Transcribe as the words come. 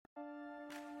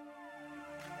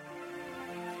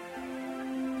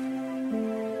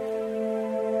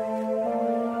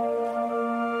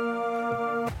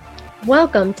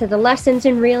Welcome to the Lessons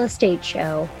in Real Estate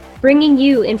Show, bringing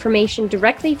you information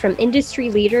directly from industry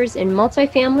leaders in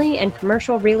multifamily and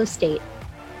commercial real estate.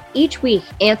 Each week,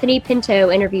 Anthony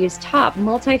Pinto interviews top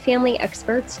multifamily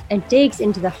experts and digs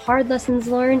into the hard lessons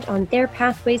learned on their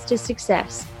pathways to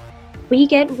success. We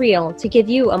get real to give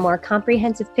you a more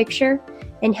comprehensive picture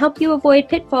and help you avoid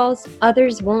pitfalls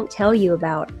others won't tell you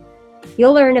about.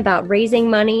 You'll learn about raising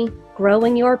money,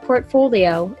 growing your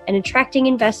portfolio, and attracting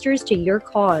investors to your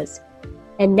cause.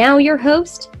 And now your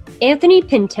host, Anthony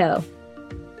Pinto.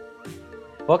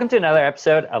 Welcome to another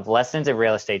episode of Lessons in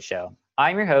Real Estate Show.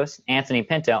 I'm your host, Anthony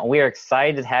Pinto, and we are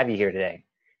excited to have you here today.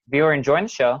 If you are enjoying the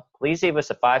show, please leave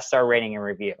us a 5-star rating and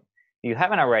review. If you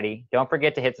haven't already, don't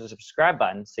forget to hit the subscribe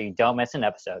button so you don't miss an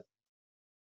episode.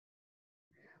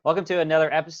 Welcome to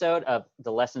another episode of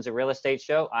the Lessons in Real Estate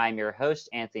Show. I'm your host,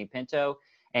 Anthony Pinto,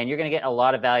 and you're going to get a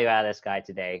lot of value out of this guy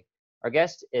today. Our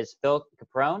guest is Phil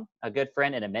Capron, a good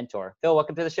friend and a mentor. Phil,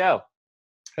 welcome to the show.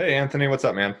 Hey, Anthony. What's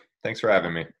up, man? Thanks for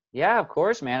having me. Yeah, of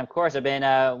course, man. Of course. I've been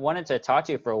wanting to talk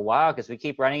to you for a while because we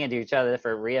keep running into each other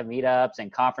for RIA meetups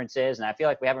and conferences, and I feel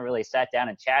like we haven't really sat down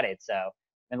and chatted. So I've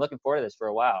been looking forward to this for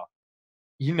a while.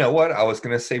 You know what? I was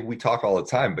going to say we talk all the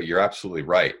time, but you're absolutely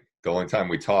right. The only time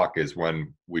we talk is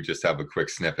when we just have a quick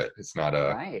snippet. It's not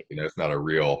it's not a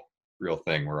real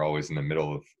thing. We're always in the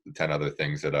middle of 10 other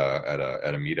things at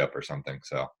a meetup or something.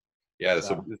 So yeah, it's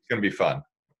going to be fun.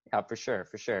 Yeah, for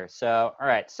sure. So, all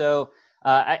right. So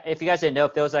if you guys didn't know,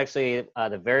 Phil's actually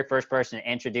the very first person to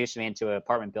introduce me into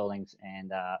apartment buildings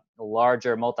and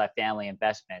larger multifamily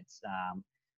investments.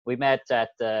 We met at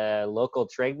the local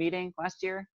trade meeting last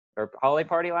year or holiday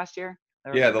party last year.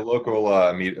 Yeah, the local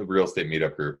real estate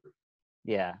meetup group.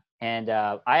 Yeah. And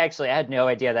I had no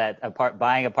idea that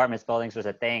buying apartments buildings was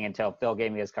a thing until Phil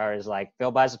gave me his card. It's like,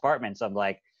 Phil buys apartments. I'm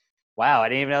like, wow, I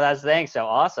didn't even know that was a thing. So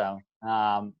awesome.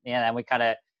 And we kind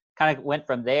of went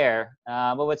from there.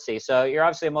 But let's see. So you're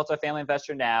obviously a multifamily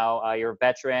investor now. You're a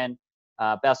veteran,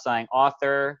 best-selling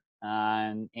author.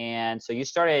 And so you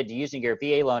started using your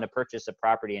VA loan to purchase a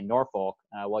property in Norfolk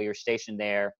while you're stationed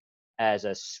there as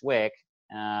a SWIC.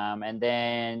 And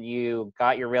then you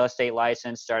got your real estate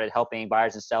license, started helping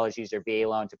buyers and sellers use their VA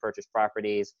loan to purchase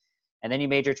properties. And then you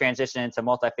made your transition into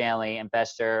multifamily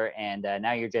investor. And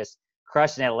now you're just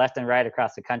crushing it left and right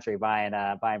across the country buying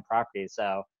properties.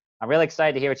 So I'm really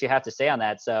excited to hear what you have to say on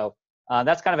that. So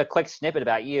that's kind of a quick snippet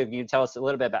about you. If you tell us a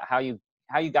little bit about how you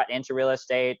got into real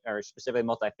estate or specifically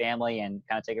multifamily and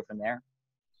kind of take it from there.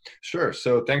 Sure.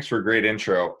 So thanks for a great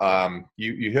intro.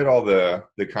 You hit all the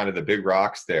kind of the big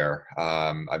rocks there.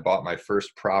 I bought my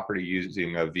first property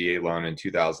using a VA loan in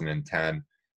 2010.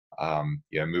 I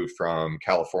moved from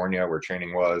California, where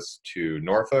training was, to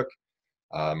Norfolk,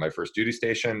 my first duty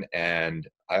station. And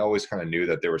I always kind of knew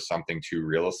that there was something to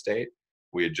real estate.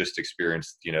 We had just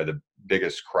experienced, the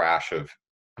biggest crash of,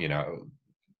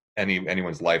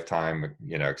 anyone's lifetime,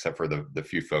 except for the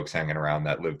few folks hanging around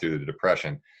that lived through the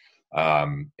Depression.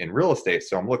 In real estate.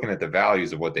 So I'm looking at the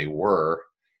values of what they were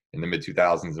in the mid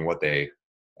 2000s and what they,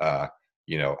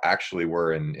 actually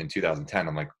were in 2010.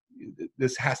 I'm like,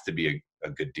 this has to be a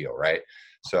good deal, right?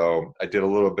 So I did a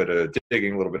little bit of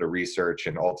digging, a little bit of research,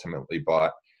 and ultimately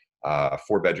bought a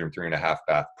 4-bedroom,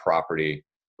 3.5-bath property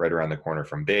right around the corner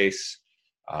from base.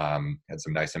 Had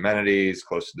some nice amenities,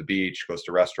 close to the beach, close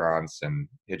to restaurants, and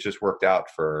it just worked out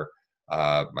for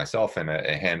myself and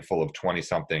a handful of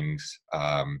 20-somethings,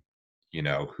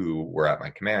 who were at my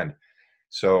command.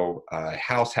 So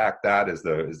house hacked that is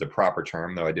the proper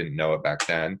term, though I didn't know it back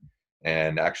then,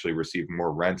 and actually received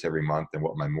more rent every month than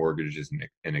what my mortgages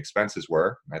and expenses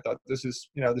were. And I thought, this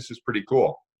is pretty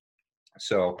cool.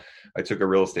 So I took a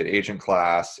real estate agent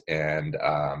class, and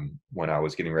when I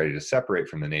was getting ready to separate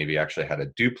from the Navy, I actually had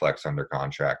a duplex under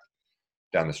contract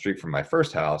down the street from my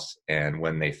first house. And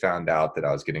when they found out that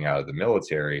I was getting out of the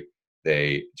military,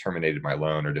 they terminated my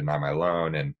loan or denied my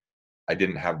loan. And I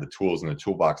didn't have the tools in the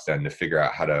toolbox then to figure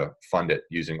out how to fund it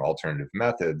using alternative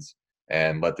methods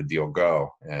and let the deal go.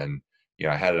 And,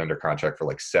 I had it under contract for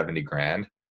like $70,000,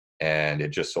 and it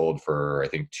just sold for, I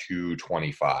think,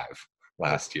 $225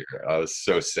 last year. I was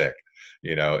so sick,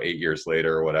 8 years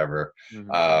later or whatever.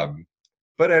 Mm-hmm.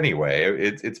 But anyway,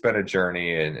 it's been a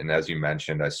journey. And as you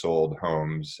mentioned, I sold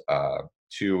homes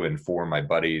to and for my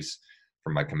buddies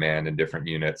from my command in different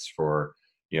units for,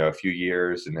 a few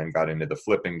years, and then got into the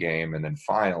flipping game. And then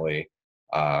finally,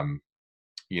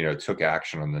 took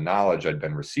action on the knowledge I'd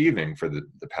been receiving for the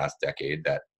past decade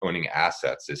that owning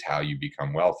assets is how you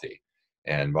become wealthy,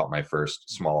 and bought my first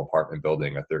small apartment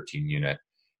building, a 13-unit.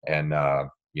 And,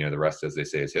 the rest, as they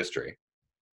say, is history.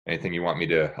 Anything you want me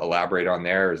to elaborate on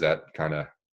there? Or is that kind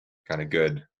of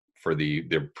good for the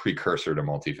precursor to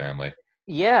multifamily.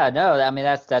 Yeah, no, I mean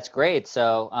that's great.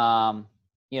 So,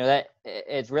 that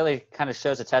it really kind of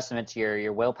shows a testament to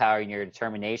your willpower and your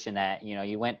determination that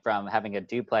you went from having a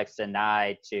duplex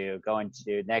denied to going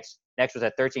to next was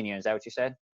at 13 units. Is that what you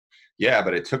said? Yeah,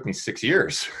 but it took me 6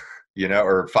 years,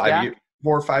 or 5 years,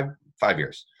 4 or 5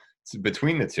 years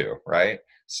between the two, right?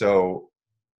 So,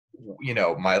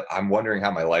 I'm wondering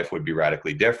how my life would be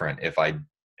radically different if I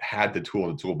had the tool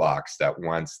in the toolbox that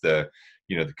once the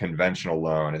conventional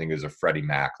loan, I think it was a Freddie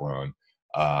Mac loan,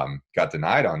 got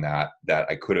denied on that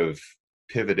I could have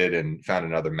pivoted and found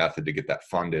another method to get that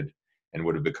funded and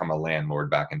would have become a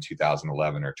landlord back in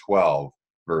 2011 or 12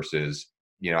 versus,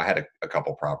 I had a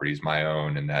couple properties, my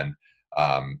own, and then,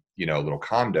 a little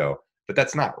condo, but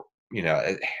that's not,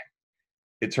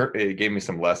 it gave me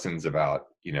some lessons about,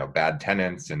 bad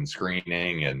tenants and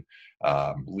screening and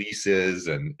leases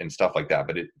and stuff like that.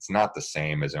 But it's not the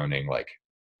same as owning like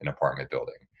an apartment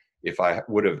building. If I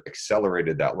would have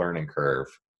accelerated that learning curve,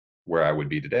 where I would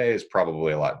be today is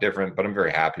probably a lot different, but I'm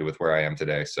very happy with where I am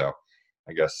today. So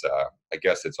I guess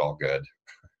it's all good.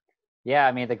 Yeah.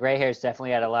 I mean, the gray hairs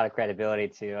definitely add a lot of credibility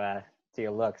to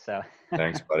your look. So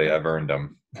thanks, buddy. I've earned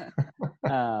them.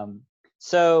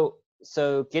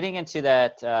 So getting into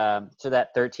that, to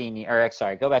that 13, or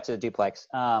sorry, go back to the duplex.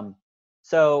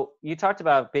 So you talked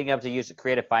about being able to use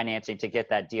creative financing to get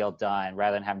that deal done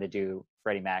rather than having to do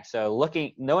Freddie Mac. So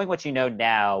knowing what you know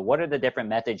now, what are the different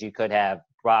methods you could have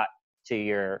brought to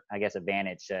your, I guess,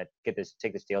 advantage to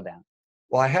take this deal down?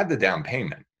 Well, I had the down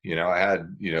payment. I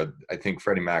had, I think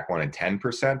Freddie Mac wanted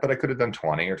 10%, but I could have done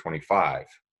 20 or 25.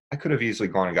 I could have easily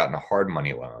gone and gotten a hard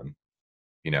money loan,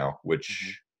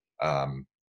 which,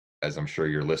 as I'm sure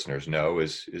your listeners know,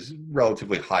 is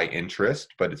relatively high interest,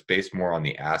 but it's based more on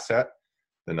the asset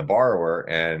than the borrower.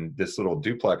 And this little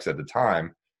duplex at the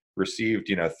time received,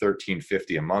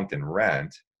 $1,350 a month in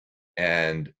rent,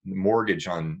 and the mortgage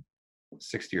on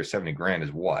 60 or 70 grand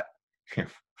is what?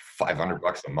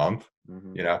 $500 a month,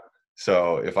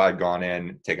 So if I'd gone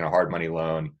in, taken a hard money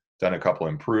loan, done a couple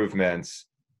improvements,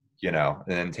 and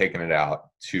then taken it out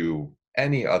to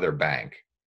any other bank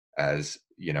as,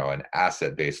 an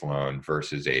asset-based loan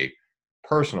versus a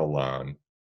personal loan,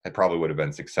 I probably would have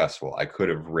been successful. I could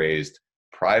have raised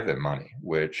private money,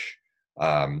 which,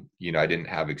 I didn't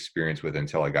have experience with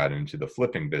until I got into the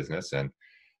flipping business. And,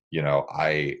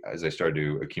 as I started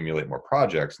to accumulate more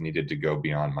projects, needed to go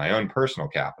beyond my own personal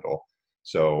capital.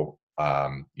 So,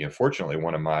 fortunately,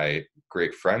 one of my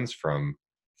great friends from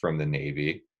the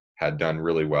Navy had done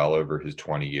really well over his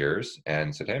 20 years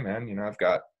and said, "Hey man, I've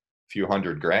got few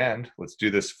 $100,000, let's do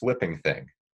this flipping thing."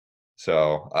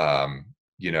 So,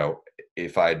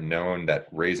 if I'd known that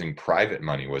raising private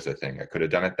money was a thing, I could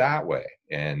have done it that way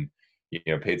and,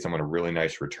 paid someone a really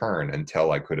nice return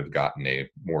until I could have gotten a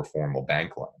more formal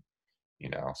bank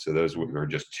loan, so those were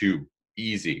just two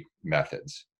easy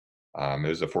methods. It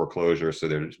was a foreclosure, so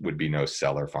there would be no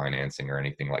seller financing or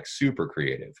anything like super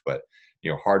creative, but,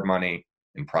 hard money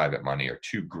and private money are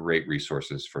two great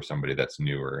resources for somebody that's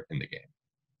newer in the game.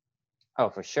 Oh,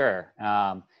 for sure.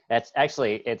 It's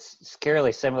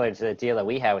scarily similar to the deal that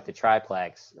we had with the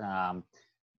triplex.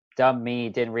 Dumb me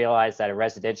didn't realize that a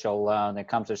residential loan that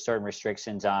comes with certain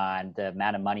restrictions on the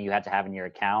amount of money you had to have in your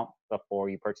account before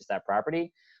you purchase that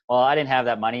property. Well, I didn't have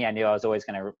that money. I knew I was always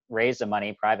going to raise the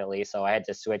money privately, so I had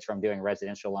to switch from doing a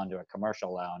residential loan to a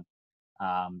commercial loan,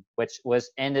 which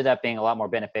ended up being a lot more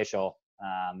beneficial,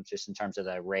 just in terms of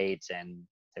the rates and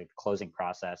the closing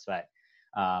process. But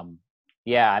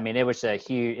yeah, I mean, it was a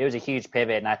huge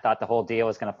pivot, and I thought the whole deal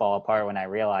was going to fall apart when I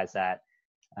realized that.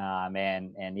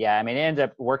 And yeah, I mean, it ended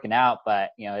up working out,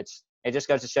 but it just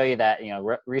goes to show you that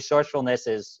resourcefulness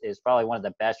is probably one of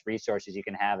the best resources you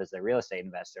can have as a real estate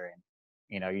investor. And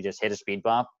you just hit a speed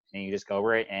bump and you just go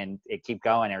over it and it keep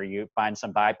going, or you find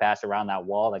some bypass around that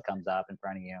wall that comes up in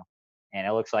front of you, and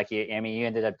it looks like you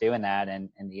ended up doing that in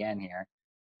the end here.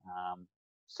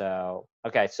 So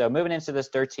okay, so moving into this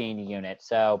 13 unit,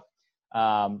 so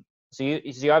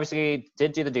you obviously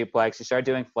did do the duplex, you started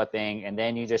doing flipping, and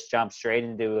then you just jumped straight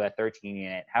into a 13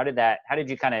 unit. How did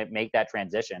you kind of make that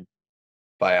transition?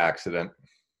 By accident.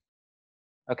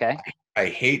 Okay. I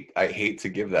hate to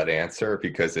give that answer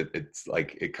because it's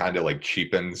like, it kind of like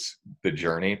cheapens the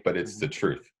journey, but it's the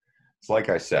truth. It's like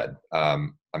I said,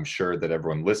 I'm sure that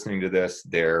everyone listening to this,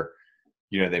 they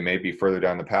may be further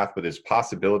down the path, but there's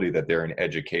possibility that they're in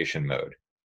education mode.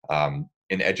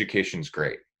 And education's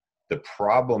great. The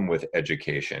problem with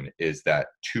education is that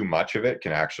too much of it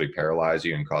can actually paralyze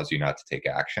you and cause you not to take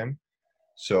action.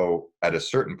 So at a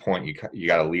certain point, you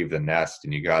got to leave the nest,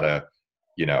 and you got to,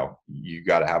 you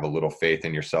got to have a little faith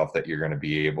in yourself that you're going to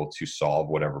be able to solve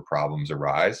whatever problems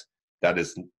arise. That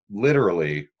is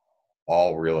literally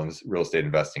all real estate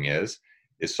investing is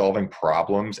solving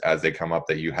problems as they come up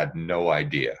that you had no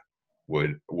idea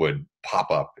would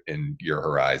pop up in your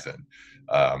horizon.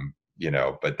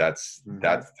 But that's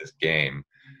this game.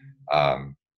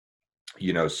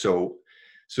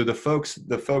 So the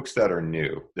folks that are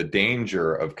new, the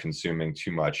danger of consuming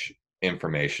too much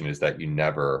information is that you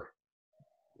never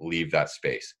leave that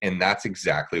space. And that's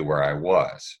exactly where I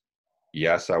was.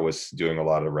 Yes, I was doing a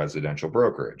lot of residential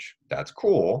brokerage. That's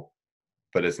cool,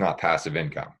 but it's not passive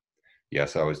income.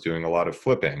 Yes, I was doing a lot of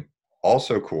flipping.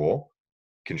 Also cool,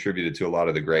 contributed to a lot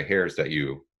of the gray hairs that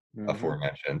you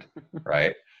aforementioned,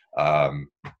 right?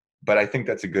 But I think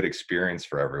that's a good experience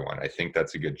for everyone. I think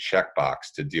that's a good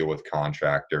checkbox to deal with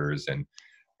contractors and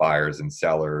buyers and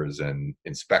sellers and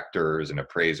inspectors and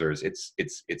appraisers. It's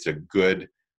a good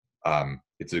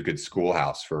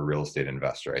schoolhouse for a real estate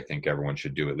investor. I think everyone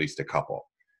should do at least a couple,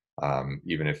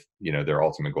 even if their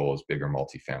ultimate goal is bigger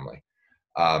multifamily.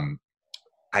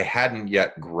 I hadn't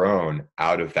yet grown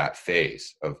out of that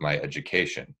phase of my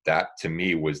education. That to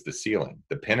me was the ceiling,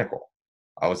 the pinnacle.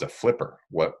 I was a flipper.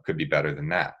 What could be better than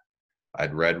that?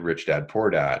 I'd read Rich Dad Poor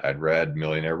Dad. I'd read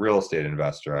Millionaire Real Estate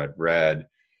Investor. I'd read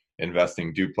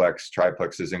Investing Duplex,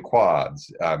 Triplexes, and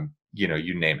Quads.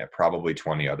 You name it, probably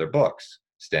 20 other books,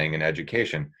 staying in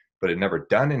education, but had never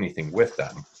done anything with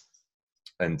them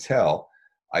until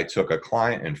I took a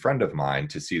client and friend of mine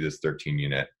to see this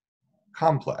 13-unit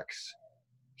complex.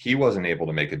 He wasn't able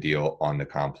to make a deal on the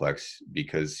complex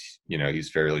because, he's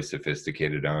fairly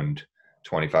sophisticated, owned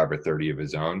 25 or 30 of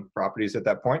his own properties at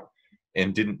that point,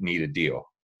 and didn't need a deal.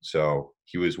 So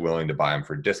he was willing to buy them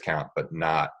for a discount, but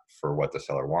not for what the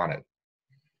seller wanted.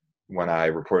 When I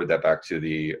reported that back to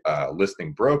the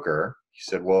listing broker, he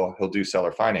said, well, he'll do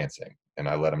seller financing. And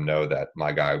I let him know that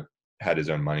my guy had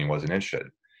his own money and wasn't interested.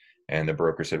 And the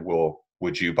broker said, well,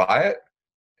 would you buy it?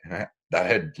 And that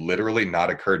had literally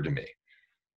not occurred to me.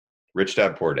 Rich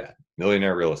Dad Poor Dad,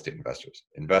 Millionaire Real Estate Investors,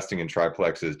 investing in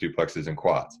triplexes, duplexes, and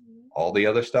quads, all the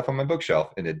other stuff on my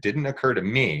bookshelf. And it didn't occur to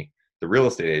me, the real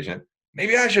estate agent,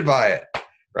 maybe I should buy it,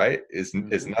 right? As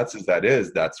nuts as that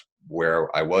is, that's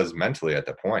where I was mentally at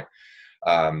the point.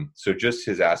 So just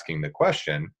his asking the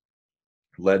question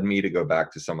led me to go back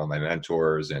to some of my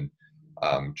mentors and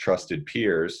trusted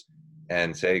peers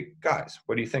and say, guys,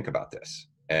 what do you think about this?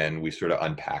 And we sort of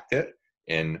unpacked it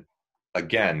and,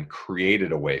 again,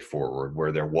 created a way forward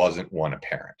where there wasn't one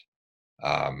apparent.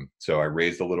 So I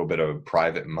raised a little bit of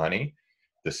private money.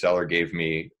 The seller gave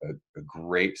me a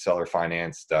great seller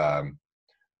financed,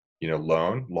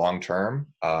 loan, long-term,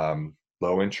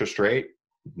 low interest rate,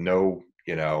 no,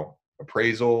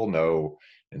 appraisal, no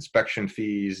inspection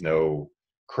fees, no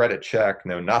credit check,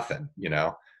 no nothing.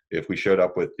 If we showed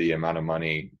up with the amount of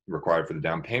money required for the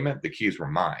down payment, the keys were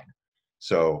mine.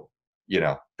 So,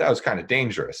 that was kind of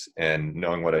dangerous. And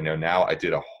knowing what I know now, I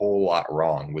did a whole lot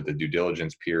wrong with the due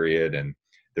diligence period. And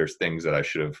there's things that I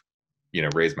should have,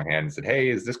 raised my hand and said, hey,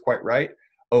 is this quite right?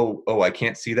 Oh, I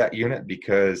can't see that unit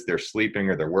because they're sleeping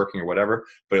or they're working or whatever,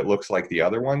 but it looks like the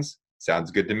other ones. Sounds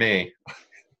good to me.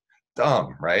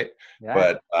 Dumb, right? Yeah.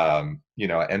 But, I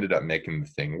ended up making the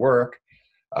thing work,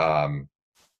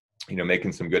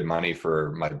 making some good money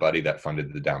for my buddy that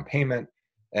funded the down payment.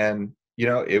 And,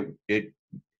 it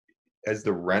as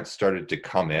the rent started to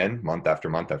come in month after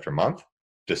month after month,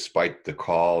 despite the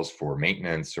calls for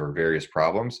maintenance or various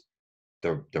problems,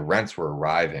 the rents were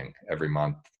arriving every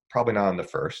month, probably not on the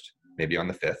 1st, maybe on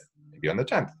the 5th, maybe on the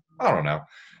 10th. I don't know.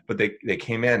 But they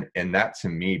came in, and that to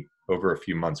me over a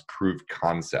few months proved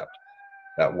concept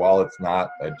that while it's not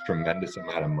a tremendous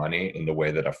amount of money in the way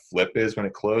that a flip is when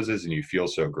it closes and you feel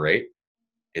so great,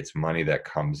 it's money that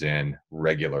comes in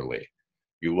regularly.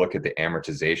 You look at the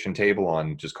amortization table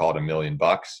on, just call it $1 million,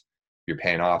 you're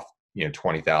paying off,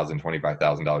 $20,000,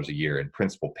 $25,000 a year in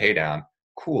principal pay down.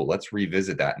 Cool. Let's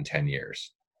revisit that in 10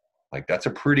 years. Like, that's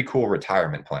a pretty cool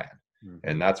retirement plan. Mm-hmm.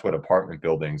 And that's what apartment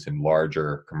buildings and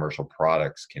larger commercial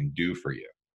products can do for you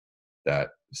that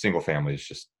single families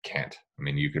just can't. I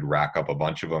mean, you could rack up a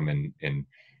bunch of them and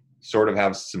sort of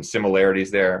have some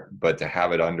similarities there, but to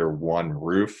have it under one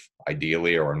roof,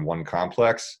 ideally, or in one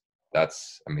complex,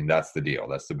 that's the deal.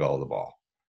 That's the belle of the ball.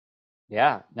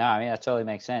 Yeah, no, that totally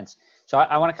makes sense. So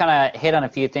I want to kind of hit on a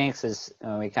few things as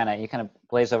you kind of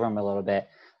blaze over them a little bit.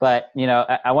 But,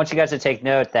 I want you guys to take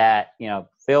note that,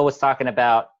 Phil was talking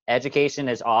about education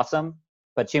is awesome,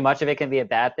 but too much of it can be a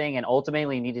bad thing. And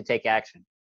ultimately you need to take action,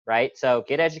 right? So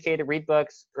get educated, read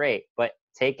books, great, but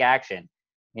take action.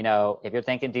 If you're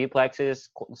thinking duplexes,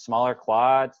 smaller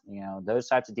quads, those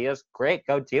types of deals, great,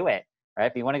 go do it. right?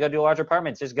 If you want to go do larger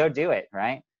apartments, just go do it,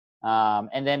 right?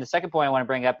 And then the second point I want to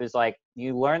bring up is like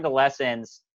you learn the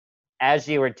lessons as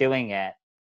you were doing it.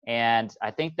 And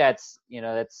I think that's,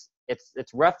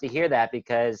 it's rough to hear that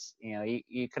because,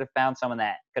 you could have found someone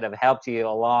that could have helped you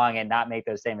along and not make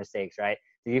those same mistakes, right?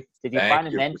 Did you find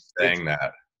a mentor?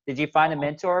 Did you find a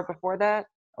mentor before that?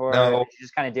 Or No, did you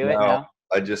just kind of do it? No,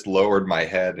 I just lowered my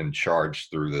head and charged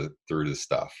through the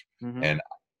stuff. Mm-hmm. And,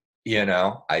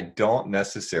 I don't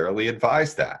necessarily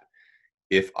advise that.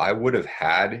 If I would have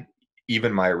had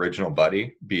even my original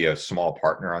buddy be a small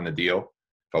partner on the deal,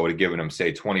 if I would have given him,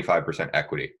 say, 25%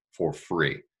 equity for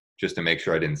free, just to make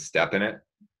sure I didn't step in it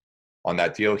on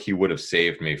that deal, he would have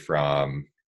saved me from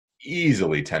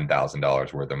easily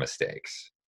 $10,000 worth of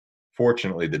mistakes.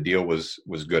 Fortunately, the deal was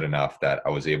good enough that I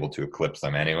was able to eclipse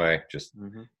them anyway, just,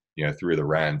 through the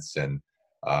rents and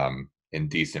in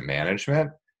decent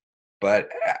management. But,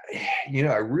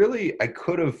 I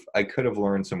could have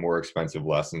learned some more expensive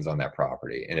lessons on that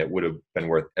property, and it would have been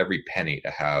worth every penny to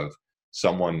have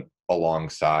someone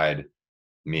alongside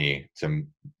me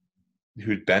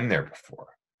who'd been there before,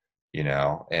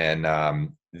 and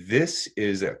this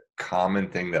is a common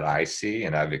thing that I see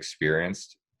and I've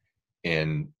experienced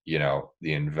in, the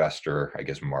investor, I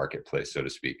guess, marketplace, so to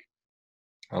speak.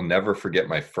 I'll never forget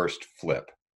my first flip.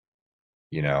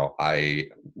 I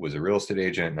was a real estate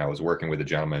agent and I was working with a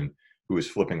gentleman who was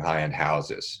flipping high-end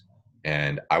houses.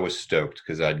 And I was stoked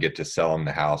because I'd get to sell him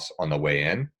the house on the way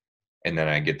in, and then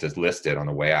I get to list it on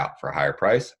the way out for a higher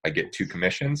price. I get 2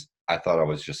 commissions. I thought I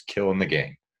was just killing the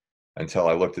game until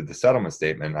I looked at the settlement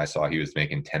statement and I saw he was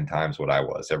making 10 times what I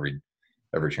was every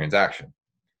transaction.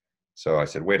 So I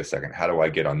said, wait a second, how do I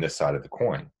get on this side of the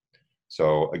coin?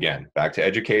 So again, back to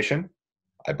education.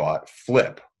 I bought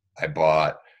Flip. I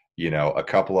bought, a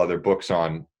couple other books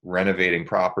on renovating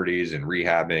properties and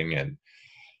rehabbing and,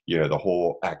 the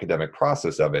whole academic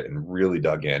process of it, and really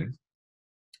dug in.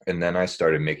 And then I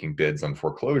started making bids on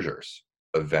foreclosures.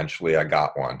 Eventually I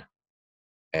got one.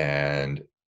 And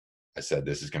I said,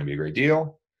 this is going to be a great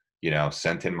deal.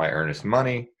 Sent in my earnest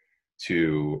money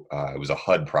to, it was a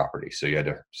HUD property. So you had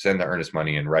to send the earnest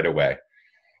money in right away.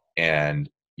 And,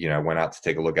 I went out to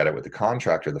take a look at it with the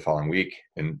contractor the following week,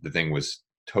 and the thing was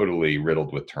totally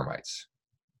riddled with termites.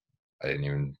 I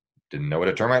didn't know what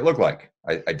a termite looked like.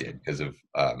 I did because of,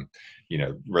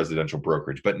 residential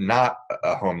brokerage, but not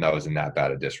a home that was in that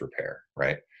bad of disrepair,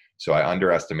 right? So I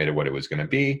underestimated what it was going to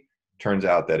be. Turns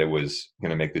out that it was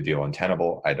going to make the deal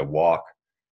untenable. I had to walk,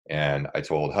 and I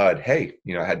told HUD, hey,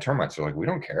 I had termites. They're like, we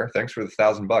don't care. Thanks for the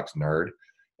 $1,000, nerd.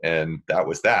 And that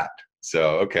was that.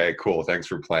 So, okay, cool. Thanks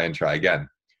for playing. Try again.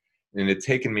 And it had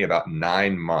taken me about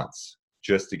 9 months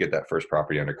just to get that first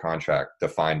property under contract to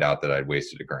find out that I'd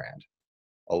wasted $1,000.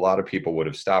 A lot of people would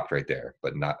have stopped right there,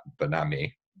 but not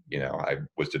me. I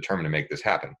was determined to make this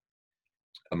happen.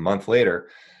 A month later,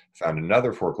 found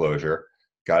another foreclosure,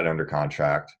 got it under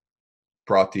contract,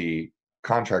 brought the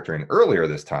contractor in earlier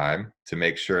this time to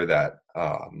make sure that,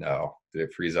 oh no, did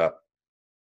it freeze up?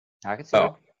 I can see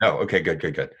it. No, okay,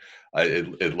 good.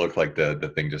 It looked like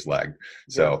the thing just lagged.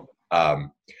 So,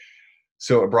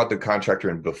 so I brought the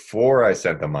contractor in before I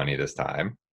sent the money this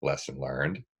time, lesson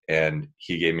learned. And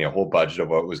he gave me a whole budget of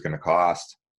what it was going to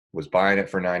cost, was buying it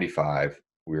for 95.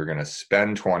 We were going to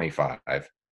spend 25. We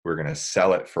were going to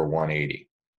sell it for 180.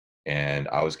 And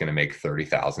I was going to make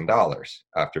 $30,000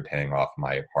 after paying off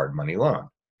my hard money loan.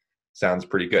 Sounds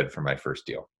pretty good for my first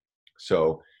deal.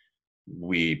 So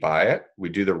we buy it. We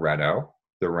do the reno.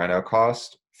 The reno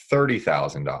cost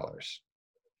 $30,000.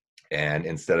 And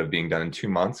instead of being done in 2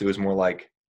 months, it was more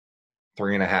like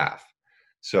 3.5.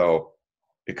 So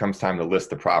it comes time to list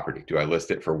the property. Do I list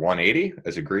it for 180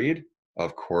 as agreed?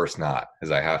 Of course not,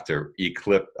 as I have to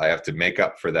make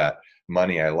up for that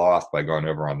money I lost by going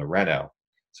over on the reno.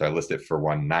 So I list it for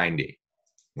 190.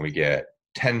 We get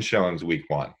 10 showings week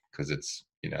 1 because it's,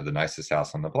 the nicest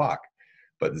house on the block,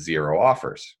 but 0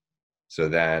 offers. So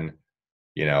then,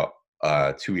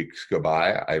 2 weeks go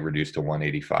by, I reduce to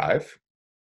 185,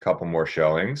 couple more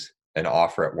showings, an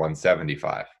offer at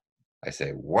 175. I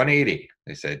say 180.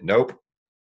 They said, nope.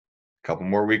 A couple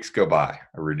more weeks go by.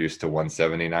 I reduce to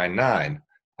 179.9.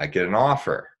 I get an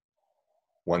offer,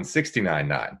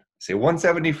 169.9. I say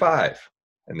 175.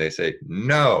 And they say,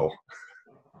 no.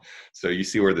 So you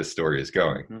see where this story is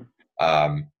going.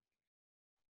 Mm-hmm.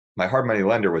 My hard money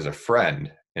lender was a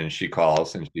friend, and she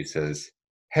calls and she says,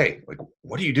 hey, like,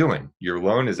 what are you doing? Your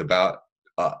loan is about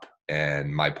up,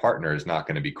 and my partner is not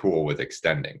going to be cool with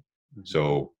extending. Mm-hmm.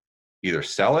 So either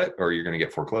sell it or you're going to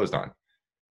get foreclosed on.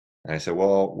 And I said,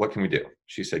 well, what can we do?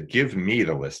 She said, give me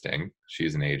the listing.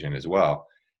 She's an agent as well.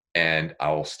 And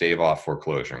I'll stave off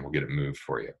foreclosure and we'll get it moved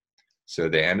for you. So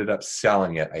they ended up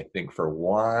selling it, I think, for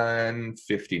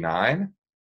 $159,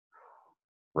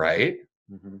 right?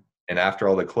 Mm-hmm. And after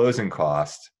all the closing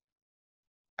costs,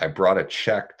 I brought a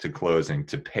check to closing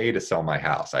to pay to sell my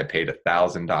house. I paid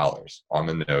 $1,000 on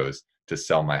the nose to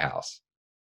sell my house.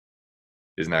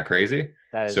 Isn't that crazy?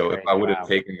 That is So crazy. if I would have Wow.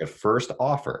 taken the first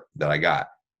offer that I got,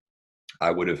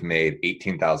 I would have made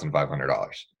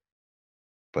 $18,500.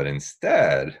 But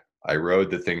instead, I wrote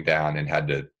the thing down and had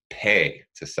to pay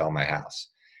to sell my house.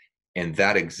 And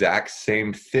that exact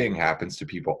same thing happens to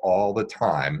people all the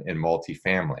time in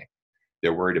multifamily.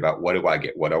 They're worried about, what do I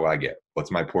get? What do I get?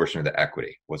 What's my portion of the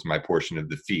equity? What's my portion of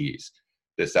the fees?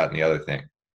 This, that, and the other thing.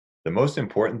 The most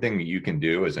important thing that you can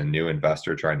do as a new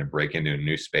investor trying to break into a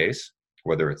new space,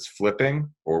 whether it's flipping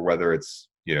or whether it's,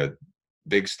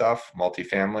 big stuff,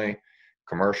 multifamily,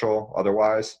 commercial,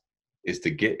 otherwise, is to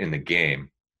get in the game.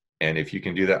 And if you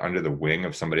can do that under the wing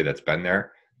of somebody that's been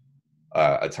there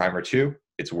a time or two,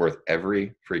 it's worth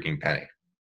every freaking penny.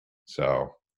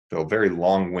 So a very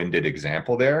long-winded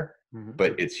example there,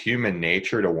 but it's human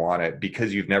nature to want it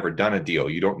because you've never done a deal.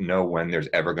 You don't know when there's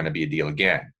ever going to be a deal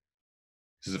again.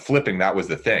 This is flipping. That was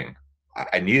the thing.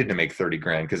 I needed to make 30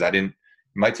 grand because it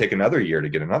might take another year to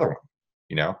get another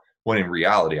one, when in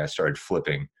reality, I started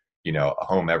flipping, a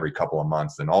home every couple of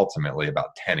months and ultimately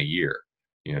about 10 a year,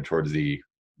 towards the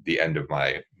end of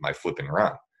my flipping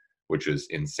run, which is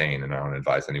insane. And I don't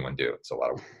advise anyone do. It's a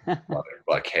lot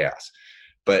of chaos,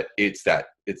 but it's that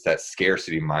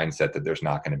scarcity mindset that there's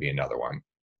not going to be another one.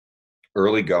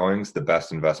 Early goings, the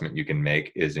best investment you can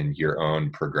make is in your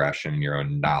own progression, your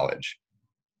own knowledge.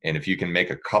 And if you can make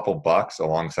a couple bucks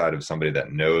alongside of somebody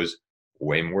that knows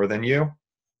way more than you,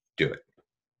 do it.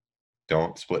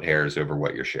 Don't split hairs over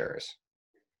what your share is.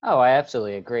 Oh, I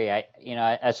absolutely agree.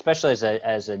 Especially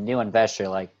as a new investor,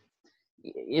 like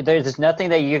there's nothing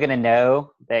that you're going to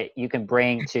know that you can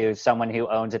bring to someone who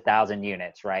owns 1,000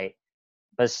 units, right?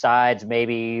 Besides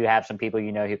maybe you have some people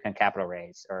who can capital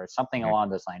raise or something along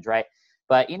those lines, right?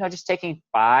 But just taking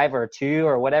 5 or 2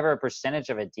 or whatever percentage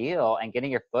of a deal and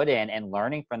getting your foot in and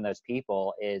learning from those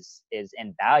people is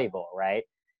invaluable, right?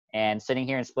 And sitting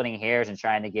here and splitting hairs and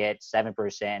trying to get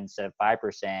 7% instead of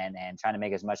 5% and trying to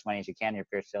make as much money as you can if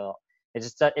you're still,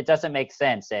 it doesn't make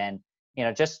sense. And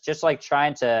just like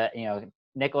trying to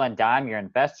nickel and dime your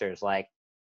investors, like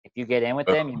if you get in with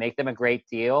them, you make them a great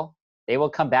deal, they will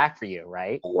come back for you,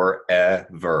 right?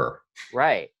 Forever.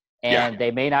 Right. And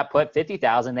they may not put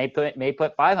 50,000, may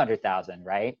put 500,000,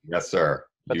 right? Yes, sir.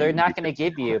 But they're not going to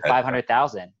give you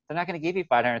 500,000. They're not going to give you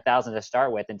 500,000 to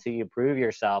start with until you prove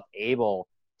yourself able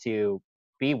to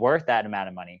be worth that amount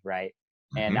of money, right?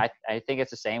 And I think it's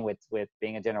the same with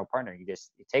being a general partner. You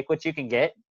take what you can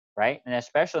get, right? And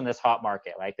especially in this hot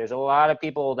market, like there's a lot of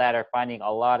people that are finding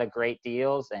a lot of great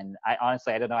deals, and I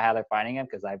honestly don't know how they're finding them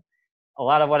because a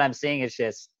lot of what I'm seeing is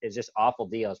just awful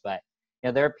deals. But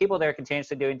there are people that are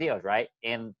continuously doing deals, right?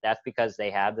 And that's because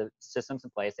they have the systems in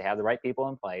place, they have the right people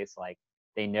in place, like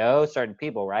they know certain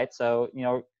people, right? So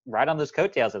ride on those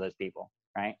coattails of those people,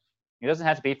 right? It doesn't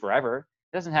have to be forever.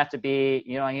 It doesn't have to be,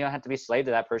 you don't have to be slave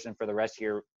to that person for the rest of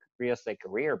your real estate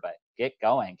career, but get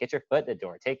going, get your foot in the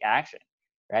door, take action,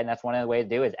 right? And that's one of the ways to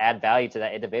do is add value to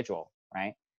that individual,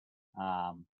 right?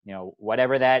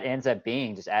 Whatever that ends up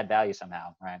being, just add value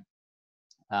somehow, right?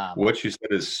 What you said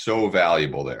is so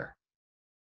valuable there,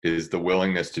 is the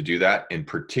willingness to do that, and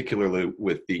particularly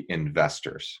with the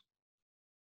investors.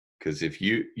 Because if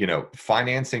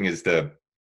financing is the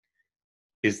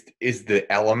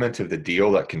element of the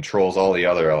deal that controls all the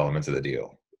other elements of the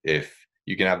deal. If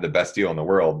you can have the best deal in the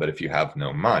world, but if you have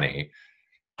no money,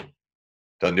 it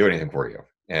doesn't do anything for you.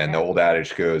 And the old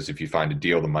adage goes, if you find a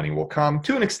deal, the money will come,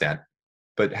 to an extent.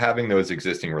 But having those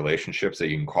existing relationships that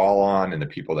you can call on and the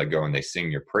people that go and they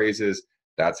sing your praises,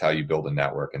 that's how you build a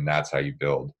network, and that's how you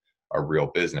build a real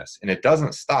business. And it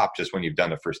doesn't stop just when you've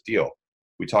done the first deal.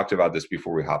 We talked about this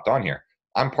before we hopped on here.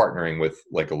 I'm partnering with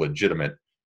like a legitimate,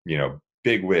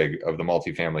 big wig of the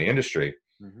multifamily industry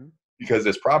because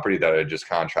this property that I just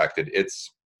contracted,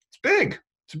 it's big.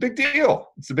 It's a big deal.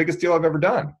 It's the biggest deal I've ever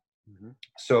done.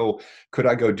 So could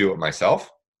I go do it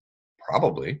myself?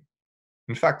 Probably.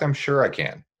 In fact, I'm sure I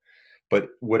can. But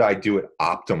would I do it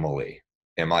optimally?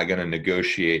 Am I going to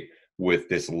negotiate with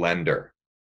this lender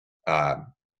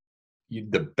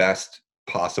the best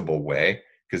possible way?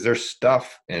 Because there's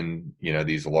stuff in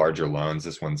these larger loans.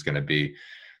 This one's going to be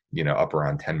up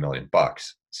around $10 million.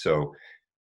 So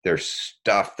there's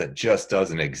stuff that just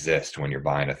doesn't exist when you're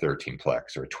buying a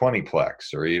 13-plex or a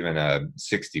 20-plex or even a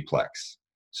 60-plex.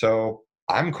 So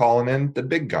I'm calling in the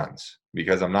big guns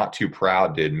because I'm not too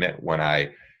proud to admit when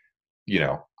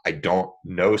I don't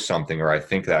know something, or I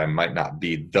think that I might not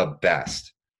be the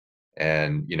best.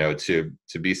 And,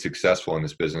 to be successful in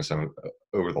this business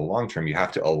over the long term, you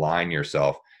have to align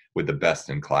yourself with the best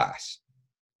in class.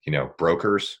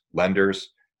 Brokers, lenders,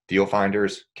 deal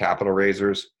finders, capital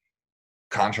raisers,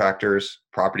 contractors,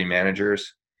 property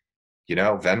managers,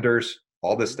 vendors,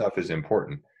 all this stuff is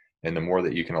important. And the more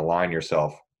that you can align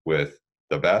yourself with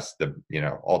the best,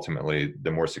 ultimately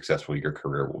the more successful your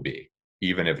career will be,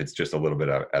 even if it's just a little bit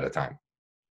at a time.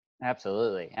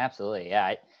 Absolutely.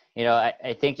 Yeah.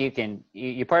 I think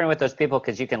you partner with those people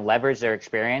because you can leverage their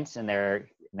experience and their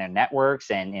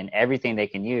networks and everything they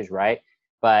can use, right?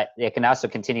 But it can also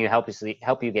continue to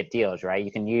help you get deals, right?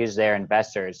 You can use their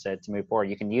investors to move forward.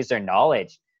 You can use their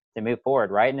knowledge to move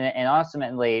forward, right? And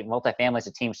ultimately, multifamily is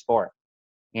a team sport.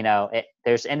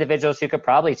 There's individuals who could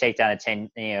probably take down a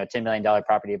 $10 million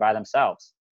property by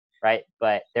themselves, right?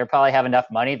 But they'll probably have enough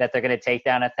money that they're going to take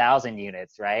down 1,000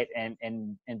 units, right?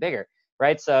 And bigger,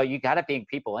 right? So you got to bring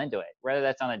people into it, whether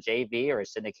that's on a JV or a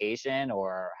syndication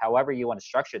or however you want to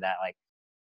structure that. Like,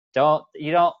 don't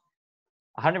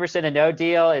 100% a no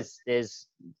deal is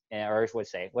or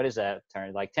what is that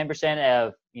term? Like 10%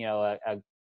 of a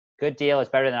good deal is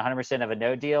better than 100% of a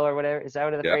no deal, or whatever. Is that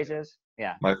what the phrase is?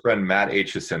 Yeah. My friend Matt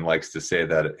Aitchison likes to say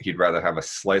that he'd rather have a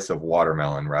slice of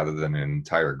watermelon rather than an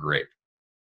entire grape.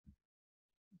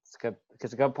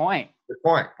 It's a good point. Good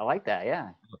point. I like that. Yeah.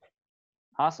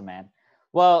 Awesome, man.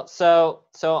 Well, so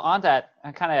on that,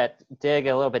 I kind of dig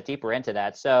a little bit deeper into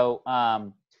that. So,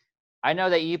 I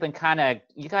know that you've been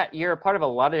you're a part of a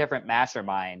lot of different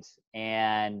masterminds,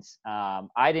 and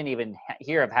I didn't even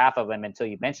hear of half of them until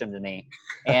you mentioned them to me.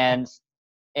 And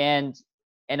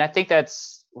I think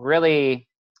that's really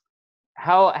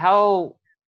how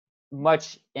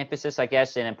much emphasis, I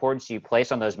guess, and importance you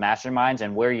place on those masterminds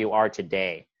and where you are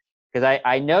today. Because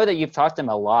I know that you've talked to them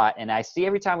a lot, and I see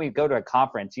every time we go to a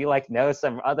conference, you know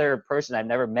some other person I've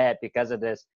never met because of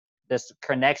this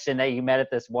connection that you met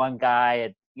at this one guy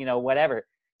and whatever.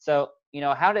 So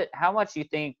how much do you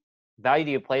think value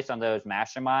do you place on those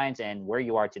masterminds and where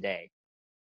you are today?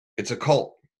 It's a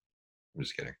cult. I'm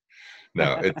just kidding.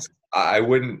 No, it's I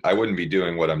wouldn't be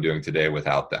doing what I'm doing today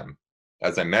without them.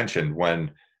 As I mentioned,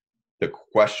 when the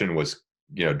question was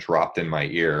dropped in my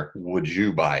ear, would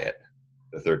you buy it?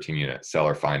 The 13-unit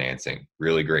seller financing,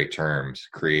 really great terms,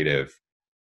 creative,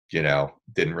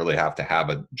 didn't really have to have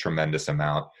a tremendous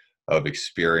amount of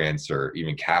experience or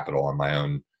even capital on my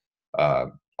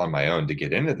own to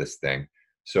get into this thing.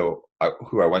 So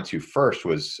who I went to first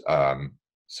was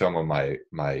some of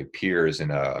my peers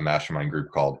in a mastermind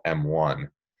group called M1,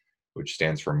 which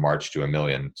stands for March to a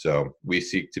Million. So we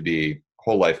seek to be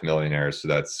whole life millionaires. So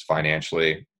that's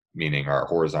financially, meaning our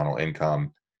horizontal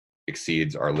income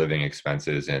exceeds our living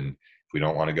expenses. And if we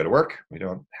don't want to go to work, we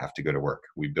don't have to go to work.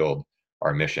 We build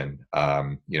our mission,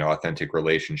 authentic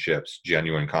relationships,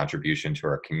 genuine contribution to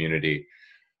our community,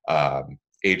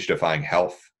 age-defying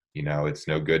health. It's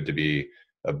no good to be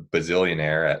a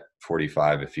bazillionaire at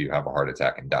 45 if you have a heart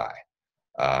attack and die.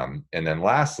 And then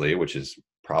lastly, which is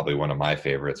probably one of my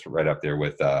favorites, right up there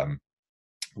with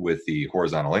the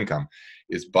horizontal income,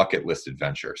 is bucket list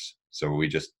adventures. So we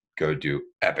just go do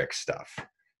epic stuff.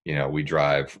 We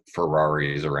drive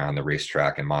Ferraris around the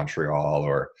racetrack in Montreal,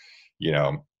 or,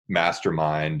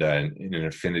 mastermind in an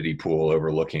infinity pool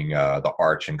overlooking the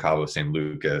arch in Cabo San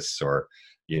Lucas, or,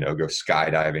 go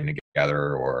skydiving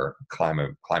together, or climb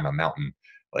a mountain.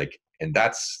 And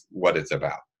that's what it's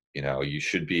about. You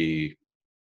should be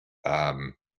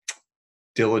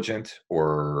diligent,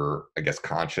 or I guess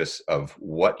conscious of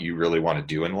what you really want to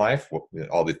do in life,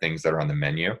 all the things that are on the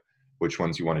menu, which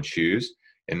ones you want to choose,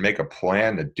 and make a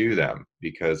plan to do them.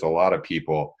 Because a lot of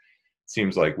people, it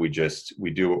seems like we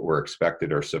do what we're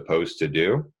expected or supposed to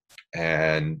do,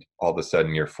 and all of a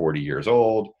sudden you're 40 years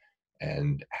old,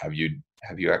 and have you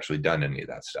actually done any of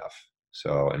that stuff?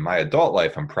 So in my adult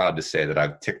life, I'm proud to say that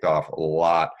I've ticked off a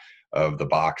lot of the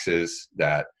boxes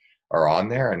that are on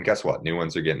there, and guess what? New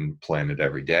ones are getting planted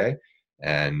every day.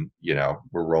 And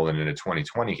we're rolling into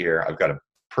 2020 here. I've got a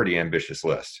pretty ambitious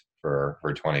list for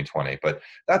 2020, but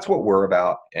that's what we're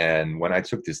about. And when I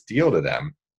took this deal to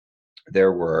them,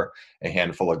 there were a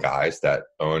handful of guys that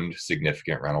owned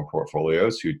significant rental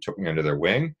portfolios who took me under their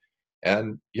wing,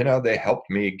 and they helped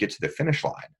me get to the finish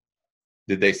line.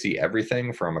 Did they see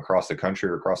everything from across the country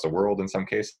or across the world in some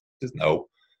cases? No,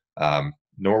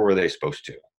 nor were they supposed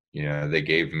to. They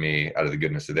gave me, out of the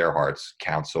goodness of their hearts,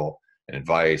 counsel and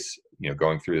advice,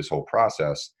 going through this whole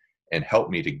process, and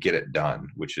helped me to get it done,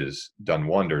 which has done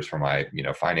wonders for my,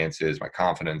 finances, my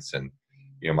confidence, and,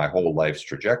 my whole life's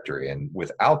trajectory. And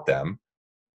without them,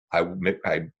 I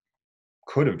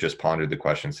could have just pondered the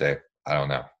question, say, I don't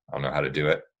know how to do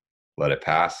it, let it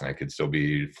pass, and I could still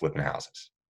be flipping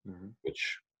houses,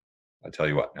 which I tell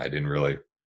you what, I didn't really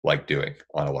like doing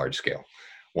on a large scale.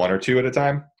 1 or 2 at a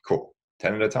time, cool.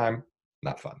 10 at a time,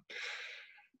 not fun.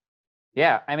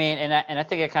 Yeah, I mean, and I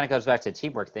think it kind of goes back to the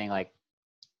teamwork thing. Like,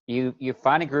 you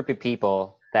find a group of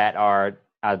people that are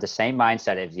the same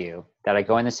mindset as you, that are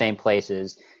going the same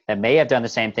places, that may have done the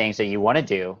same things that you want to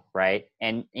do, right?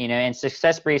 And and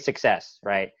success breeds success,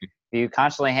 right? If you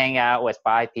constantly hang out with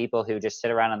 5 people who just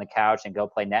sit around on the couch and go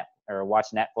play or watch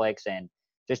Netflix and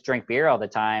just drink beer all the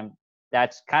time,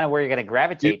 that's kind of where you're going to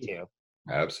gravitate to.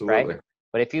 Absolutely. Right?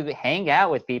 But if you hang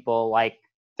out with people like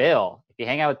Phil, if you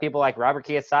hang out with people like Robert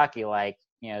Kiyosaki, like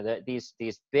these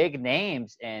big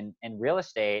names in real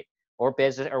estate or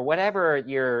business or whatever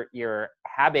your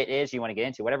habit is you want to get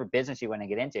into, whatever business you want to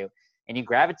get into, and you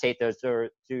gravitate to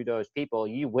those people,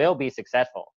 you will be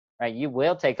successful, right? You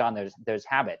will take on those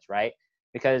habits, right?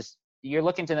 Because you're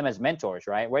looking to them as mentors,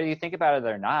 right? Whether you think about it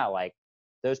or not, like,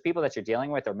 those people that you're dealing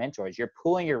with are mentors. You're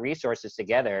pooling your resources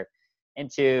together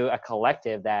into a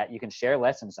collective that you can share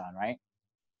lessons on, right?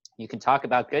 You can talk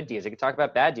about good deals. You can talk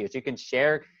about bad deals. You can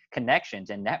share connections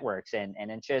and networks. And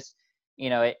it's just,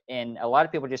 and a lot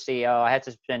of people just say, oh, I had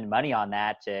to spend money on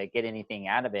that to get anything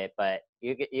out of it. But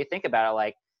you think about it,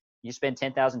 like, you spend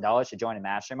 $10,000 to join a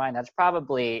mastermind. That's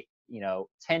probably,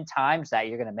 10 times that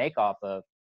you're going to make off of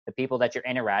the people that you're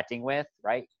interacting with,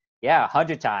 right? Yeah,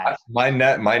 100 times. My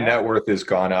net worth has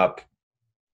gone up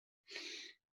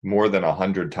more than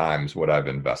 100 times what I've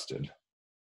invested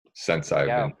since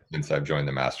I've joined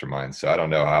the mastermind. So I don't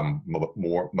know how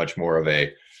much more of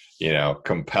a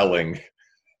compelling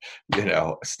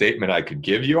statement I could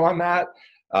give you on that.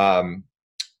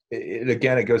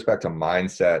 It goes back to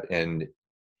mindset, and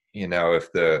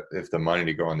if the money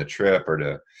to go on the trip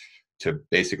or to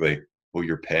basically, well,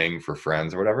 you're paying for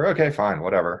friends or whatever. Okay, fine,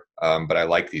 whatever. But I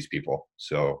like these people,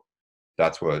 so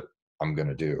that's what I'm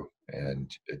gonna do.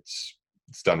 And it's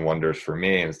done wonders for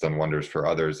me, and it's done wonders for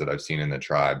others that I've seen in the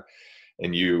tribe.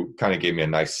 And you kind of gave me a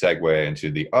nice segue into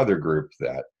the other group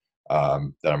that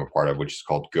I'm a part of, which is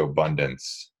called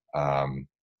GoBundance.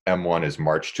 M1 is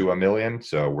March to a Million.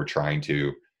 So we're trying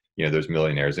to, there's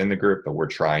millionaires in the group, but we're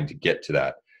trying to get to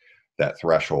that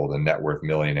threshold, a net worth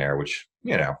millionaire, which,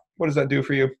 what does that do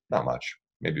for you? Not much.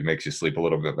 Maybe it makes you sleep a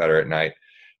little bit better at night.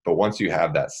 But once you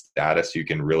have that status, you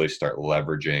can really start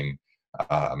leveraging,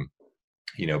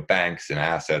 banks and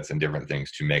assets and different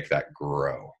things to make that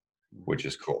grow, which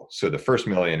is cool. So the first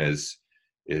million is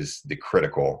the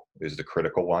critical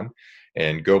one,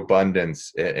 and GoBundance,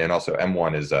 and also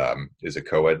M1 is a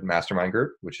co-ed mastermind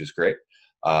group, which is great.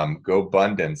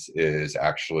 GoBundance is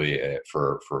actually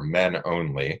for men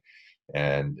only,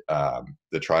 and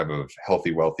the tribe of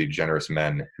healthy, wealthy, generous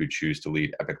men who choose to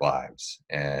lead epic lives.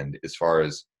 And as far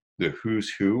as the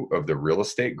who's who of the real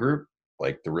estate group,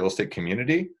 like the real estate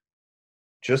community,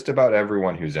 just about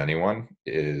everyone who's anyone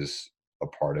is a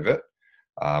part of it.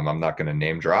 I'm not going to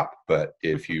name drop, but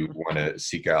if you want to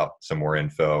seek out some more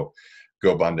info,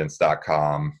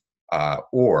 gobundance.com,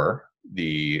 or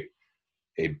a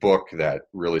book that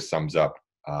really sums up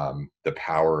the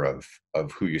power of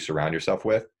who you surround yourself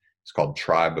with. It's called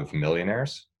Tribe of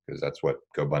Millionaires, because that's what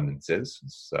GoBundance is.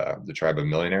 It's the Tribe of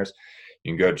Millionaires.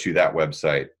 You can go to that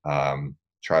website,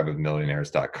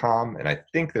 tribeofmillionaires.com, and I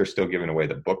think they're still giving away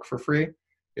the book for free.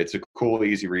 It's a cool,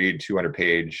 easy read,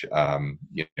 200-page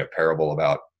fable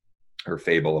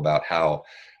about how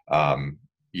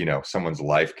someone's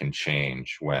life can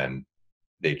change when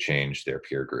they change their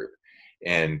peer group.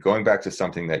 And going back to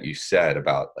something that you said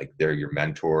about, like, they're your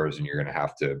mentors and you're going to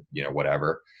have to,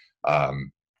 whatever.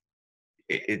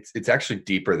 It's actually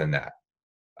deeper than that.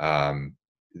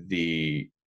 The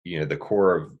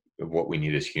core of what we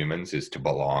need as humans is to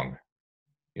belong.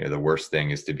 The worst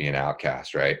thing is to be an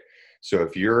outcast, right? So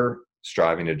if you're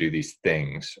striving to do these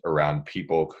things around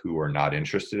people who are not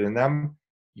interested in them,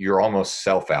 you're almost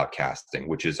self-outcasting,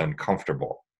 which is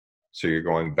uncomfortable. So you're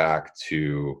going back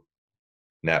to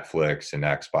Netflix and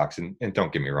Xbox, and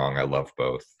don't get me wrong, I love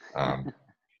both.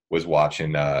 Was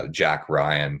watching Jack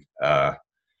Ryan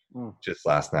just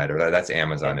last night, or that's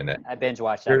Amazon, isn't it? I binge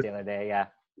watched that the other day. Yeah,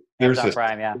 there's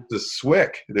Prime. Yeah,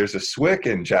 there's a Swick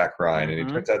in Jack Ryan, and he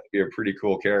turns out to be a pretty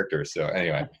cool character. So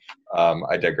anyway,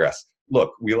 I digress.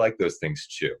 Look, we like those things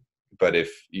too, but if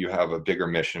you have a bigger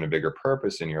mission, a bigger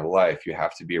purpose in your life, you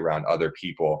have to be around other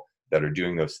people that are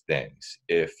doing those things.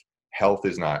 If health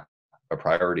is not a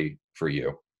priority for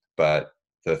you, but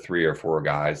the 3 or 4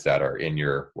 guys that are in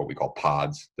your, what we call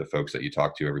pods, the folks that you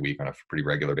talk to every week on a pretty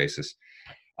regular basis,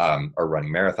 are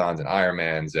running marathons and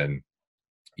Ironmans and,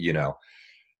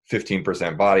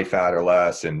 15% body fat or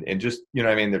less, and just, you know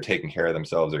what I mean, they're taking care of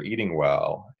themselves, they're eating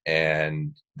well,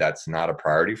 and that's not a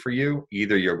priority for you,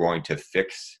 either you're going to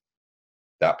fix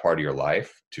that part of your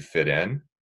life to fit in,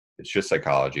 it's just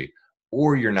psychology,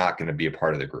 or you're not going to be a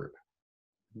part of the group.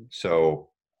 So,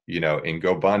 you know, in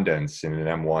GoBundance and in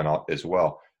M1 as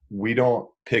well, we don't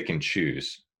pick and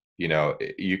choose. You know,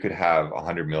 you could have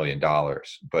 $100 million,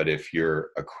 but if you're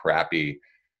a crappy,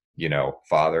 you know,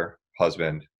 father,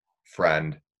 husband,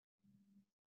 friend,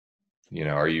 you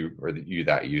know, are you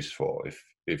that useful?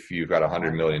 If you've got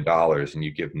 $100 million and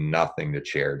you give nothing to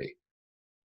charity,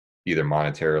 either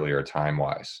monetarily or time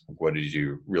wise, what did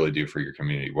you really do for your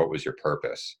community? What was your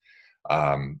purpose?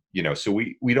 You know, so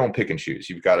we don't pick and choose.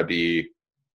 You've got to be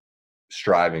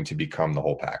striving to become the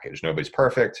whole package. Nobody's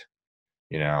perfect.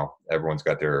 You know, everyone's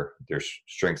got their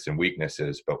strengths and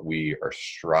weaknesses, but we are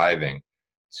striving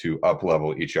to up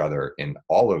level each other in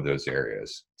all of those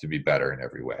areas to be better in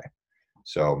every way.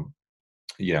 So,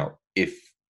 you know, if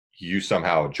you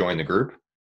somehow join the group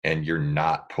and you're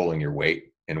not pulling your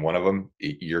weight in one of them,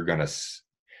 you're gonna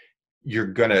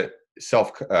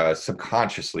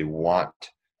subconsciously want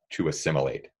to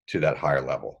assimilate to that higher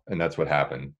level, and that's what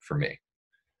happened for me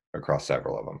across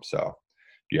several of them. So,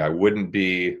 yeah, I wouldn't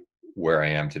be where I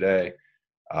am today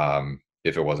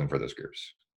if it wasn't for those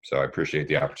groups. So I appreciate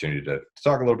the opportunity to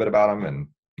talk a little bit about them, and,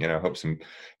 you know, hope some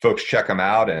folks check them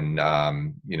out. And,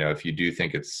 you know, if you do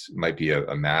think might be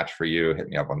a match for you, hit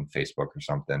me up on Facebook or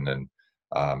something. And,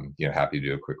 you know, happy to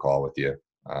do a quick call with you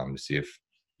to see if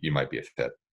you might be a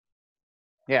fit.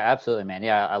 Yeah, absolutely, man.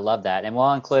 Yeah, I love that. And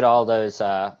we'll include all those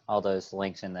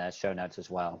links in the show notes as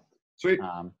well. Sweet.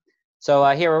 So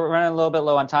here we're running a little bit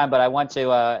low on time, but I want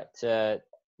to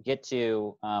get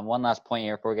to one last point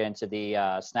here before we get into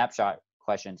the snapshot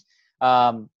questions.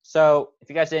 So if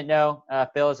you guys didn't know,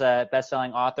 Phil is a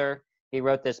best-selling author. He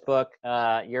wrote this book,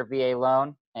 Your VA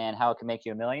Loan and How It Can Make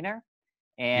You a Millionaire.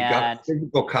 And you got a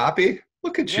physical copy?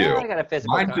 Look at you. I got a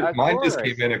physical copy. Mine just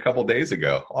came in a couple days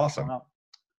ago. Awesome. Well,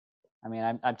 I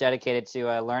mean, I'm dedicated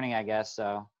to learning, I guess.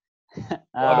 So,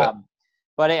 Love it.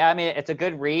 But I mean, it's a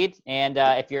good read. And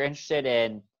if you're interested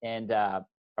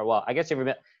I guess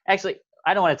actually,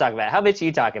 I don't want to talk about it. How about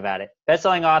you talk about it?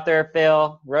 Best-selling author,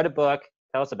 Phil, wrote a book.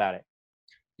 Tell us about it.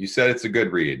 You said it's a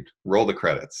good read. Roll the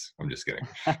credits. I'm just kidding.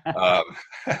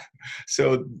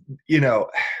 So, you know,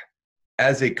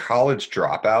 as a college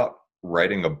dropout,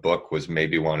 writing a book was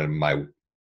maybe one of my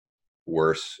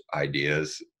worst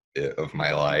ideas of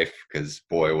my life, because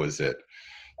boy, was it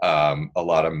a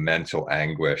lot of mental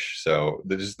anguish. So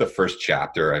this is the first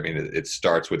chapter. I mean, it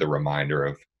starts with a reminder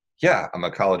of, yeah, I'm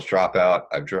a college dropout.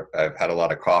 I've had a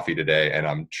lot of coffee today, and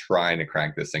I'm trying to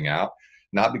crank this thing out.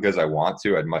 Not because I want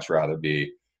to. I'd much rather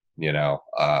be, you know,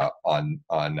 on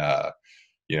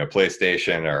you know,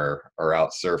 PlayStation or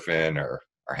out surfing or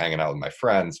hanging out with my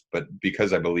friends, but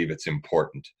because I believe it's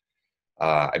important.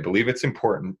 I believe it's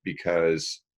important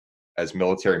because as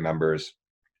military members,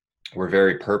 we're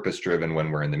very purpose driven.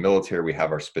 When we're in the military, we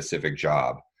have our specific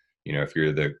job. You know, if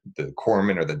you're the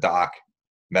corpsman or the doc,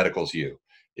 medical's you.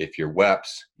 If you're WEPs,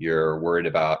 you're worried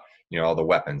about, you know, all the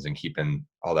weapons and keeping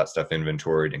all that stuff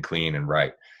inventoried and clean and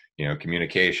right. You know,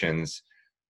 communications,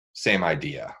 same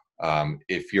idea.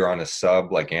 If you're on a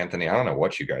sub like Anthony, I don't know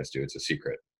what you guys do. It's a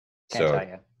secret. Can't tell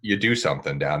you. You do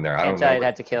something down there. I Can't don't tell know. You'd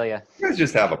have to kill you. You guys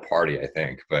just have a party, I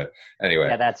think. But anyway.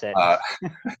 Yeah, that's it.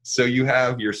 So you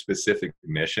have your specific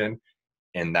mission,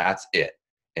 and that's it.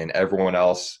 And everyone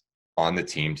else on the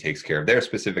team takes care of their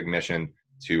specific mission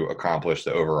to accomplish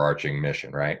the overarching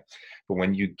mission, right? But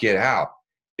when you get out,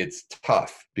 it's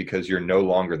tough because you're no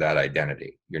longer that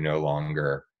identity. You're no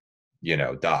longer, you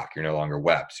know, doc. You're no longer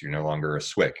WEPs. You're no longer a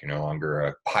SWIC. You're no longer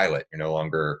a pilot. You're no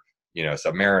longer, you know, a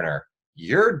submariner.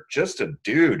 You're just a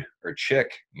dude or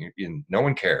chick. No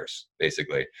one cares,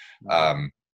 basically.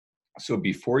 So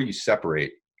before you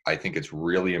separate, I think it's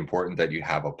really important that you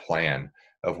have a plan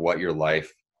of what your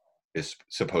life is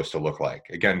supposed to look like.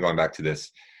 Again, going back to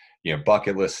this, you know,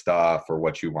 bucket list stuff, or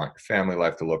what you want your family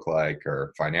life to look like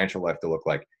or financial life to look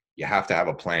like, you have to have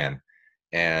a plan.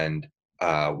 And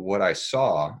what I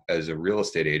saw as a real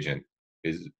estate agent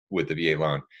is with the VA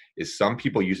loan is some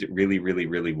people use it really, really,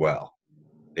 really well.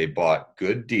 They bought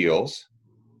good deals.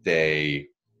 They,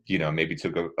 you know, maybe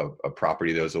took a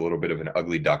property that was a little bit of an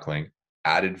ugly duckling,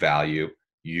 added value,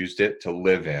 used it to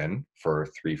live in for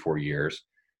 3-4 years.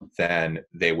 Then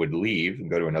they would leave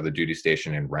and go to another duty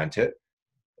station and rent it,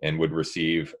 and would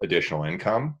receive additional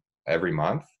income every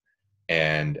month.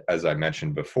 And as I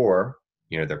mentioned before,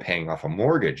 you know, they're paying off a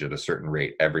mortgage at a certain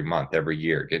rate every month, every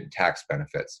year, getting tax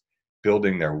benefits,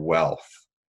 building their wealth,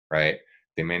 right?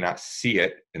 They may not see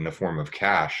it in the form of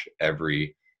cash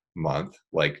every month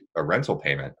like a rental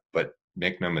payment, but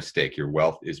make no mistake, your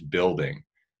wealth is building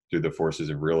through the forces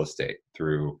of real estate,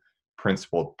 through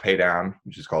principal pay down,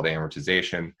 which is called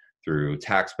amortization, through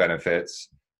tax benefits,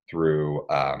 through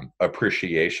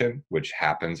appreciation, which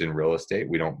happens in real estate.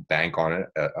 We don't bank on it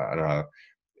on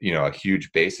a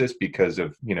huge basis because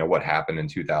of what happened in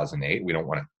 2008. We don't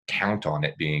want to count on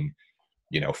it being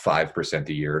 5%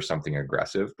 a year or something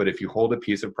aggressive. But if you hold a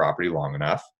piece of property long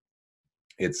enough,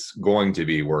 it's going to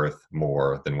be worth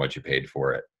more than what you paid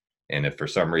for it. And if for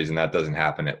some reason that doesn't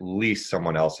happen, at least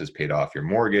someone else has paid off your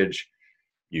mortgage.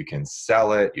 You can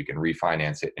sell it, you can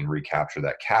refinance it and recapture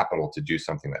that capital to do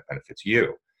something that benefits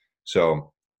you.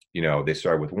 So, they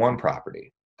started with one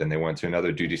property, then they went to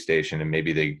another duty station and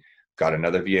maybe they got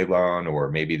another VA loan, or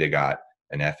maybe they got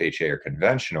an FHA or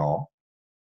conventional.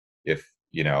 If,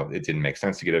 it didn't make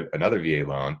sense to get another VA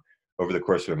loan, over the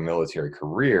course of a military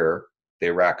career,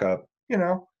 they rack up,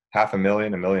 $500,000,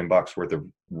 $1 million worth of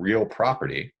real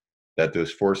property that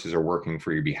those forces are working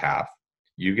for your behalf.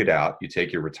 You get out, you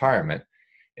take your retirement,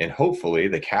 and hopefully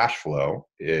the cash flow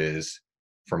is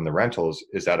from the rentals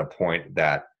is at a point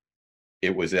that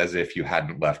it was as if you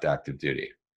hadn't left active duty.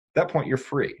 At that point, you're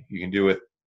free. You can do with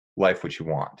life what you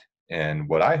want. And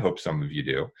what I hope some of you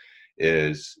do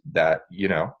is that,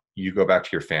 you go back to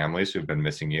your families who've been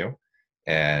missing you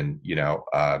and,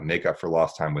 make up for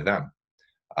lost time with them.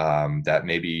 That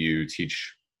maybe you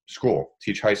teach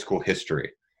high school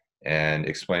history and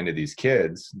explain to these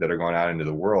kids that are going out into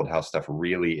the world how stuff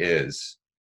really is,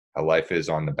 how life is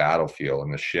on the battlefield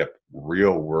and the ship,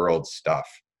 real world stuff,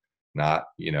 not,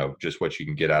 just what you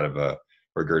can get out of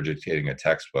regurgitating a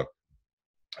textbook.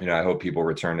 I hope people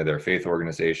return to their faith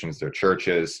organizations, their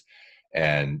churches,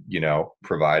 and,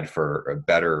 provide for a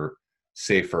better,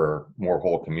 safer, more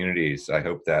whole communities. I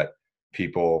hope that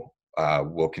people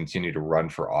will continue to run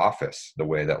for office the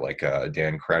way that like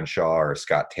Dan Crenshaw or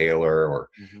Scott Taylor or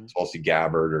Tulsi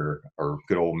Gabbard or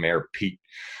good old Mayor Pete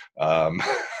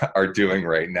are doing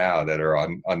right now, that are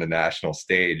on the national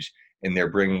stage, and they're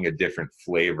bringing a different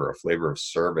flavor, a flavor of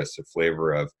service, a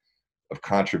flavor of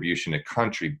contribution to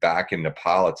country back into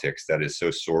politics that is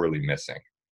so sorely missing.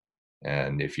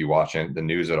 And if you watch the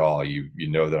news at all, you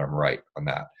know that I'm right on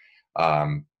that.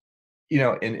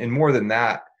 And more than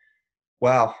that,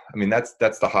 well, I mean, that's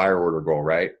the higher order goal,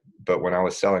 right? But when I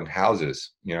was selling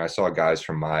houses, I saw guys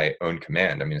from my own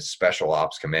command, a special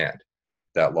ops command,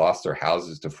 that lost their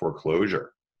houses to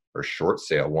foreclosure or short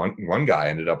sale. One guy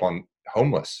ended up on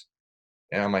homeless.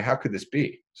 And I'm like, how could this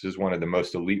be? This is one of the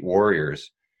most elite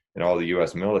warriors in all the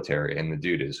U.S. military, and the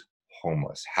dude is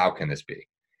homeless. How can this be?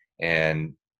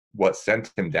 And what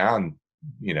sent him down,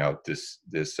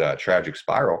 this tragic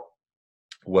spiral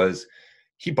was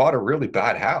he bought a really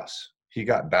bad house. He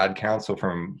got bad counsel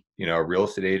from, a real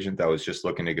estate agent that was just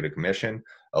looking to get a commission,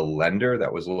 a lender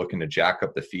that was looking to jack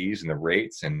up the fees and the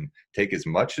rates and take as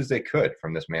much as they could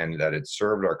from this man that had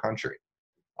served our country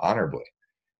honorably.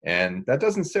 And that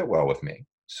doesn't sit well with me.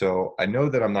 So I know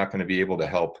that I'm not going to be able to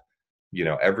help,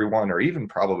 everyone, or even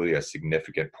probably a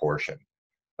significant portion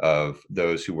of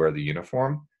those who wear the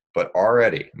uniform. But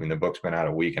already, the book's been out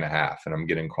a week and a half, and I'm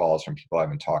getting calls from people I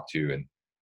haven't talked to in,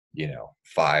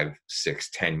 5, 6,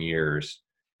 10 years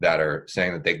that are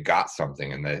saying that they got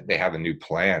something and that they have a new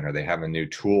plan or they have a new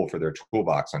tool for their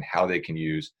toolbox on how they can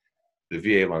use the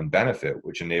VA loan benefit,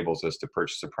 which enables us to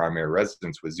purchase a primary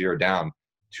residence with zero down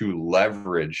to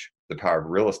leverage the power of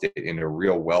real estate into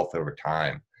real wealth over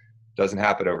time. Doesn't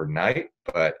happen overnight,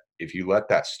 but if you let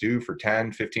that stew for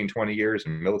 10, 15, 20 years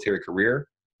in a military career,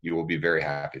 you will be very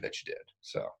happy that you did.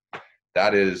 So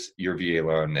that is your VA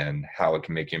loan and how it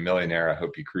can make you a millionaire. I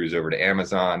hope you cruise over to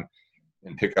Amazon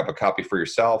and pick up a copy for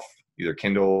yourself, either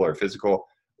Kindle or physical.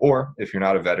 Or if you're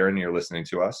not a veteran and you're listening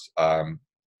to us, the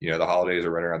holidays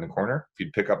are right around the corner. If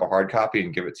you'd pick up a hard copy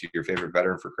and give it to your favorite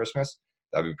veteran for Christmas,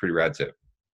 that'd be pretty rad too.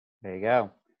 There you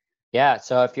go. Yeah,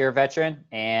 so if you're a veteran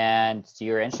and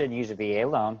you're interested in using a VA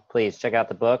loan, please check out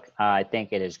the book. I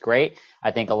think it is great.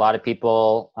 I think a lot of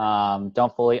people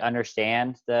don't fully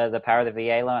understand the power of the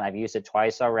VA loan. I've used it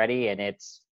twice already, and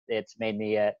it's made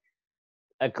me a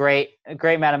great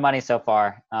amount of money so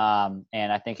far.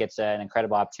 And I think it's an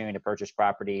incredible opportunity to purchase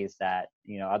properties that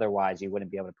otherwise you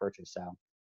wouldn't be able to purchase. So,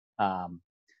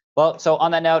 so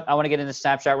on that note, I want to get into the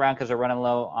snapshot round because we're running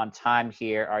low on time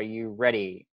here. Are you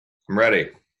ready? I'm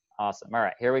ready. Awesome. All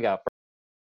right, here we go.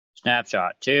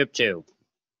 Snapshot, tube 2.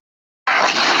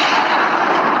 First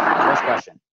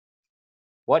question.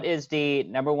 What is the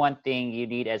number one thing you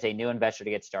need as a new investor to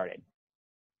get started?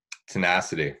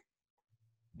 Tenacity.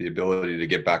 The ability to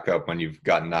get back up when you've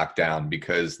gotten knocked down,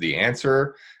 because the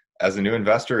answer as a new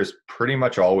investor is pretty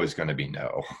much always going to be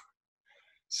no.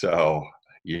 So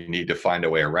you need to find a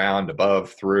way around,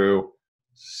 above, through,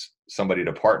 somebody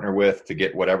to partner with to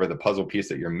get whatever the puzzle piece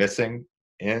that you're missing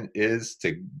in is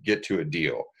to get to a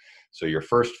deal. So your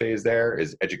first phase there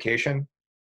is education,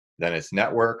 then it's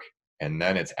network, and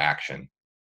then it's action.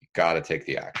 You got to take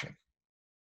the action.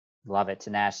 Love it.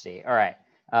 Tenacity. All right.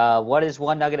 What is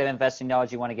one nugget of investing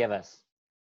knowledge you want to give us?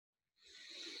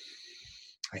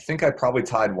 I think I probably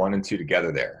tied 1 and 2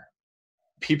 together there.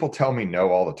 People tell me no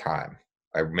all the time.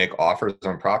 I make offers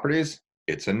on properties.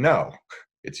 It's a no.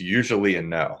 It's usually a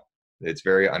no. It's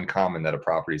very uncommon that a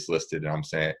property is listed and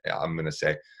I'm going to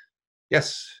say,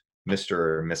 yes, Mr.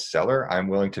 or Miss Seller, I'm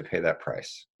willing to pay that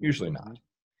price. Usually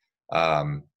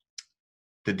not.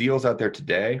 The deals out there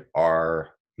today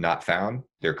are not found,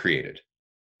 they're created.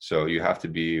 So you have to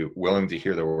be willing to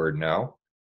hear the word no,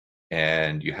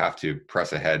 and you have to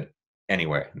press ahead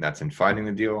anyway. And that's in finding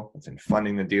the deal, it's in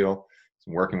funding the deal, it's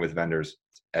in working with vendors,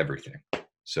 it's everything.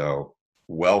 So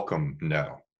welcome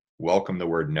no. Welcome the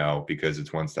word no, because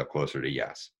it's one step closer to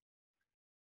yes.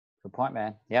 Good point,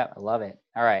 man. Yeah, I love it.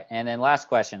 All right. And then last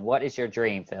question. What is your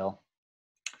dream, Phil?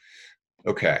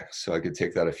 Okay, so I could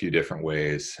take that a few different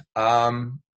ways.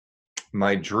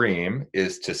 My dream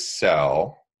is to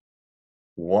sell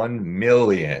 1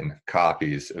 million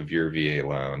copies of your VA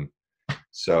loan.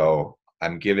 So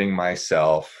I'm giving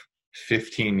myself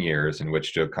 15 years in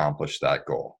which to accomplish that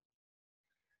goal.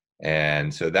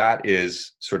 And so that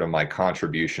is sort of my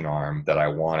contribution arm that I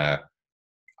want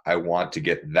to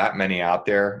get that many out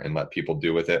there and let people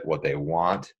do with it what they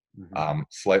want.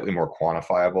 Slightly more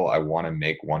quantifiable. I want to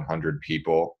make 100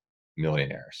 people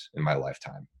millionaires in my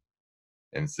lifetime.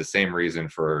 And it's the same reason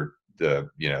for the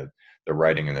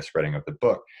writing and the spreading of the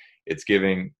book. It's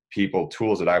giving people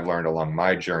tools that I've learned along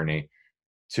my journey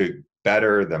to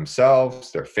better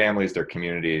themselves, their families, their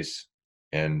communities,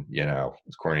 and,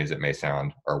 as corny as it may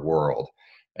sound, our world.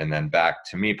 And then back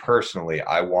to me personally,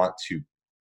 I want to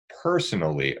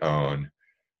personally own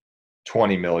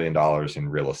 $20 million in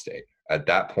real estate. At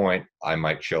that point, I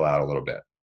might chill out a little bit.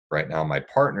 Right now, my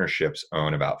partnerships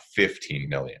own about 15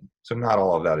 million. So not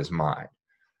all of that is mine.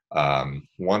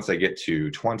 Once I get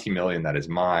to 20 million, that is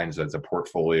mine. So it's a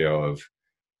portfolio of,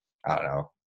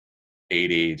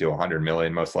 80 to 100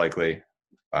 million, most likely,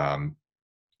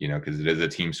 because it is a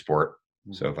team sport.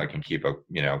 So if I can keep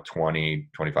 20,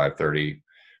 25, 30%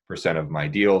 of my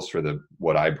deals for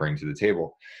what I bring to the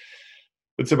table,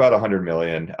 it's about 100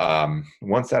 million.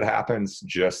 Once that happens,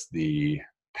 just the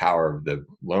power of the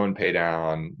loan pay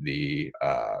down, the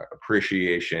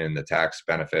appreciation, the tax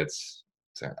benefits.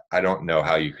 I don't know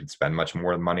how you could spend much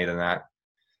more money than that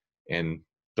in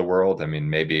the world. I mean,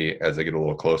 maybe as I get a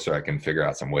little closer, I can figure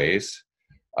out some ways.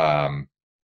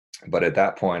 But at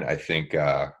that point, I think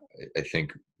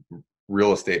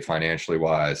real estate financially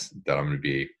wise, that I'm going to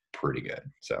be pretty good.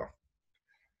 So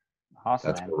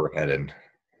awesome, that's where we're headed.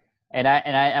 And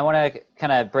I want to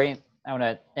I want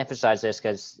to emphasize this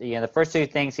because the first 2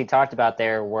 things he talked about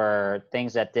there were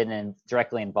things that didn't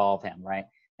directly involve him, right?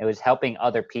 It was helping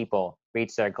other people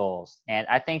reach their goals, and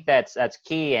I think that's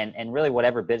key. And really,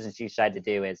 whatever business you decide to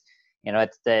do is,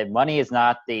 it's the money is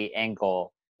not the end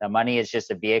goal. The money is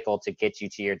just a vehicle to get you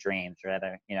to your dreams.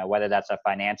 Whether that's a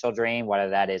financial dream, whether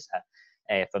that is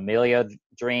a familial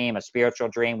dream, a spiritual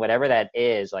dream, whatever that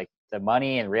is, like the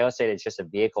money in real estate is just a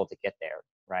vehicle to get there,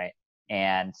 right?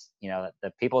 And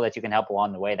the people that you can help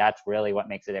along the way, that's really what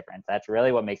makes a difference. That's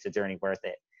really what makes the journey worth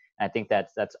it. And I think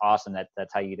that's awesome.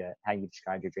 That's how you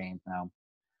describe your dreams now.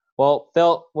 Well,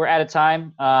 Phil, we're out of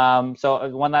time. So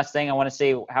one last thing, I want to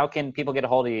say, how can people get a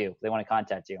hold of you if they want to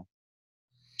contact you?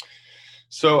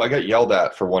 So I got yelled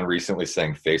at for one recently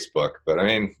saying Facebook, but I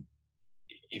mean,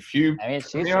 if you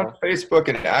put me on Facebook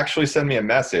and actually send me a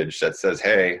message that says,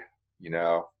 hey,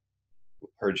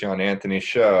 heard you on Anthony's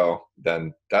show,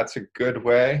 then that's a good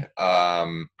way.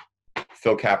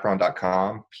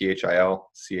 PhilCapron.com,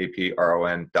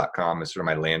 PhilCapron.com is sort of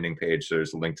my landing page. So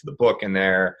there's a link to the book in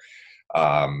there.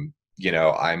 I'm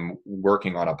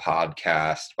working on a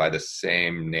podcast by the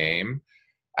same name.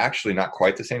 Actually, not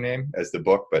quite the same name as the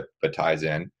book, but ties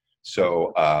in.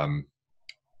 So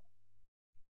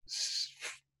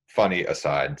funny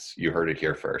asides, you heard it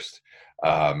here first.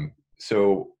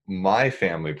 So my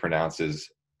family pronounces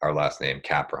our last name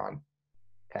Capron.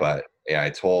 Okay. But yeah, I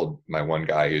told my one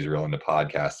guy who's real into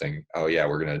podcasting, oh yeah,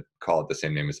 we're going to call it the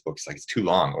same name as the book. He's like, it's too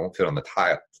long. It won't fit on the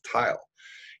tile.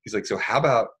 He's like, so how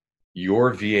about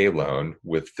your VA loan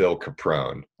with Phil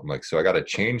Capron? I'm like, so I got to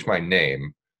change my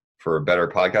name for a better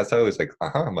podcast title? He's like,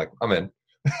 I'm like, I'm in.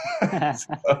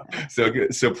 so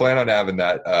plan on having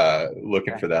that,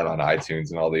 looking for that on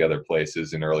iTunes and all the other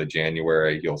places in early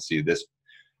January. You'll see this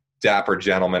dapper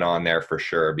gentleman on there for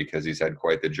sure, because he's had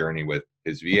quite the journey with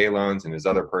his VA loans and his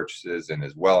other purchases and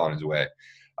is well on his way.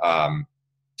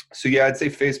 So yeah, I'd say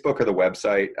Facebook or the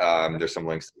website. There's some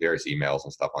links to various emails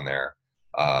and stuff on there.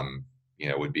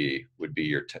 Would be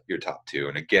your top two.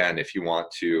 And again, if you want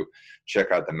to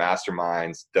check out the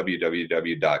masterminds,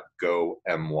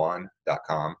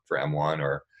 www.gom1.com for M1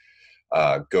 or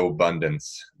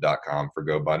gobundance.com for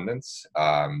GoBundance.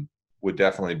 Would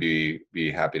definitely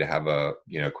be happy to have a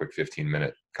quick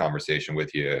 15-minute conversation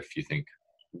with you if you think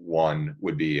one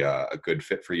would be a good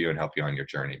fit for you and help you on your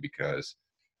journey, because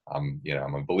I'm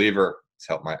a believer. It's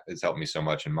helped me so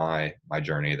much in my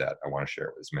journey that I want to share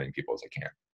it with as many people as I can.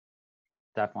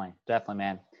 Definitely,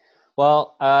 man.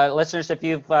 Well, listeners, if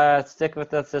you've stick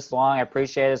with us this long, I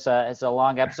appreciate it. It's a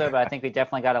long episode, but I think we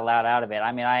definitely got a lot out of it.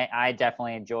 I mean, I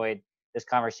definitely enjoyed this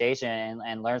conversation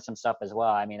and learned some stuff as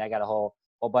well. I mean, I got a whole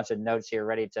bunch of notes here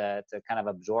ready to kind of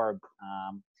absorb.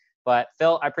 But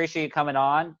Phil, I appreciate you coming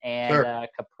on. And sure.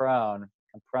 Capron,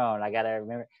 I got to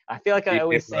remember. I feel like I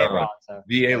always say it wrong. So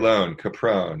VA loan,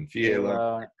 Capron, VA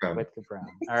loan with Capron.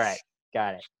 All right,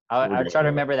 got it. I'll try to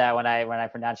remember that when I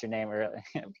pronounce your name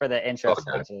for the intro.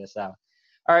 Okay. So,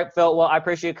 all right, Phil. Well, I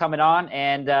appreciate you coming on,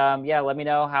 and let me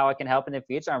know how I can help in the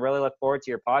future. I really look forward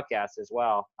to your podcast as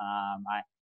well.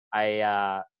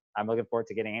 I'm looking forward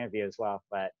to getting an interview as well.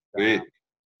 But I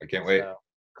can't wait. So,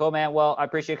 cool, man. Well, I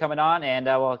appreciate you coming on, and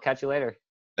we'll catch you later.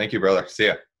 Thank you, brother. See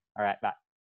ya. All right, bye.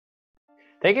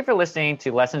 Thank you for listening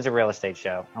to Lessons of Real Estate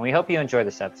Show, and we hope you enjoyed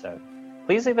this episode.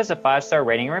 Please leave us a 5-star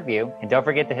rating and review, and don't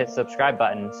forget to hit the subscribe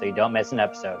button so you don't miss an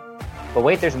episode. But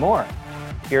wait, there's more.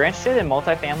 If you're interested in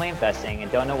multifamily investing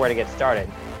and don't know where to get started,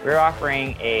 we're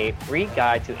offering a free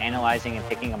guide to analyzing and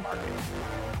picking a market.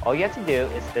 All you have to do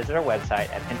is visit our website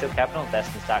at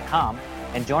pintocapitalinvestments.com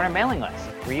and join our mailing list,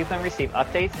 where you can receive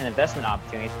updates and investment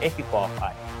opportunities if you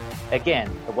qualify.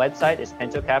 Again, the website is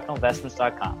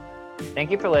pintocapitalinvestments.com.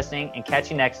 Thank you for listening, and catch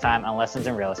you next time on Lessons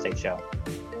in Real Estate Show.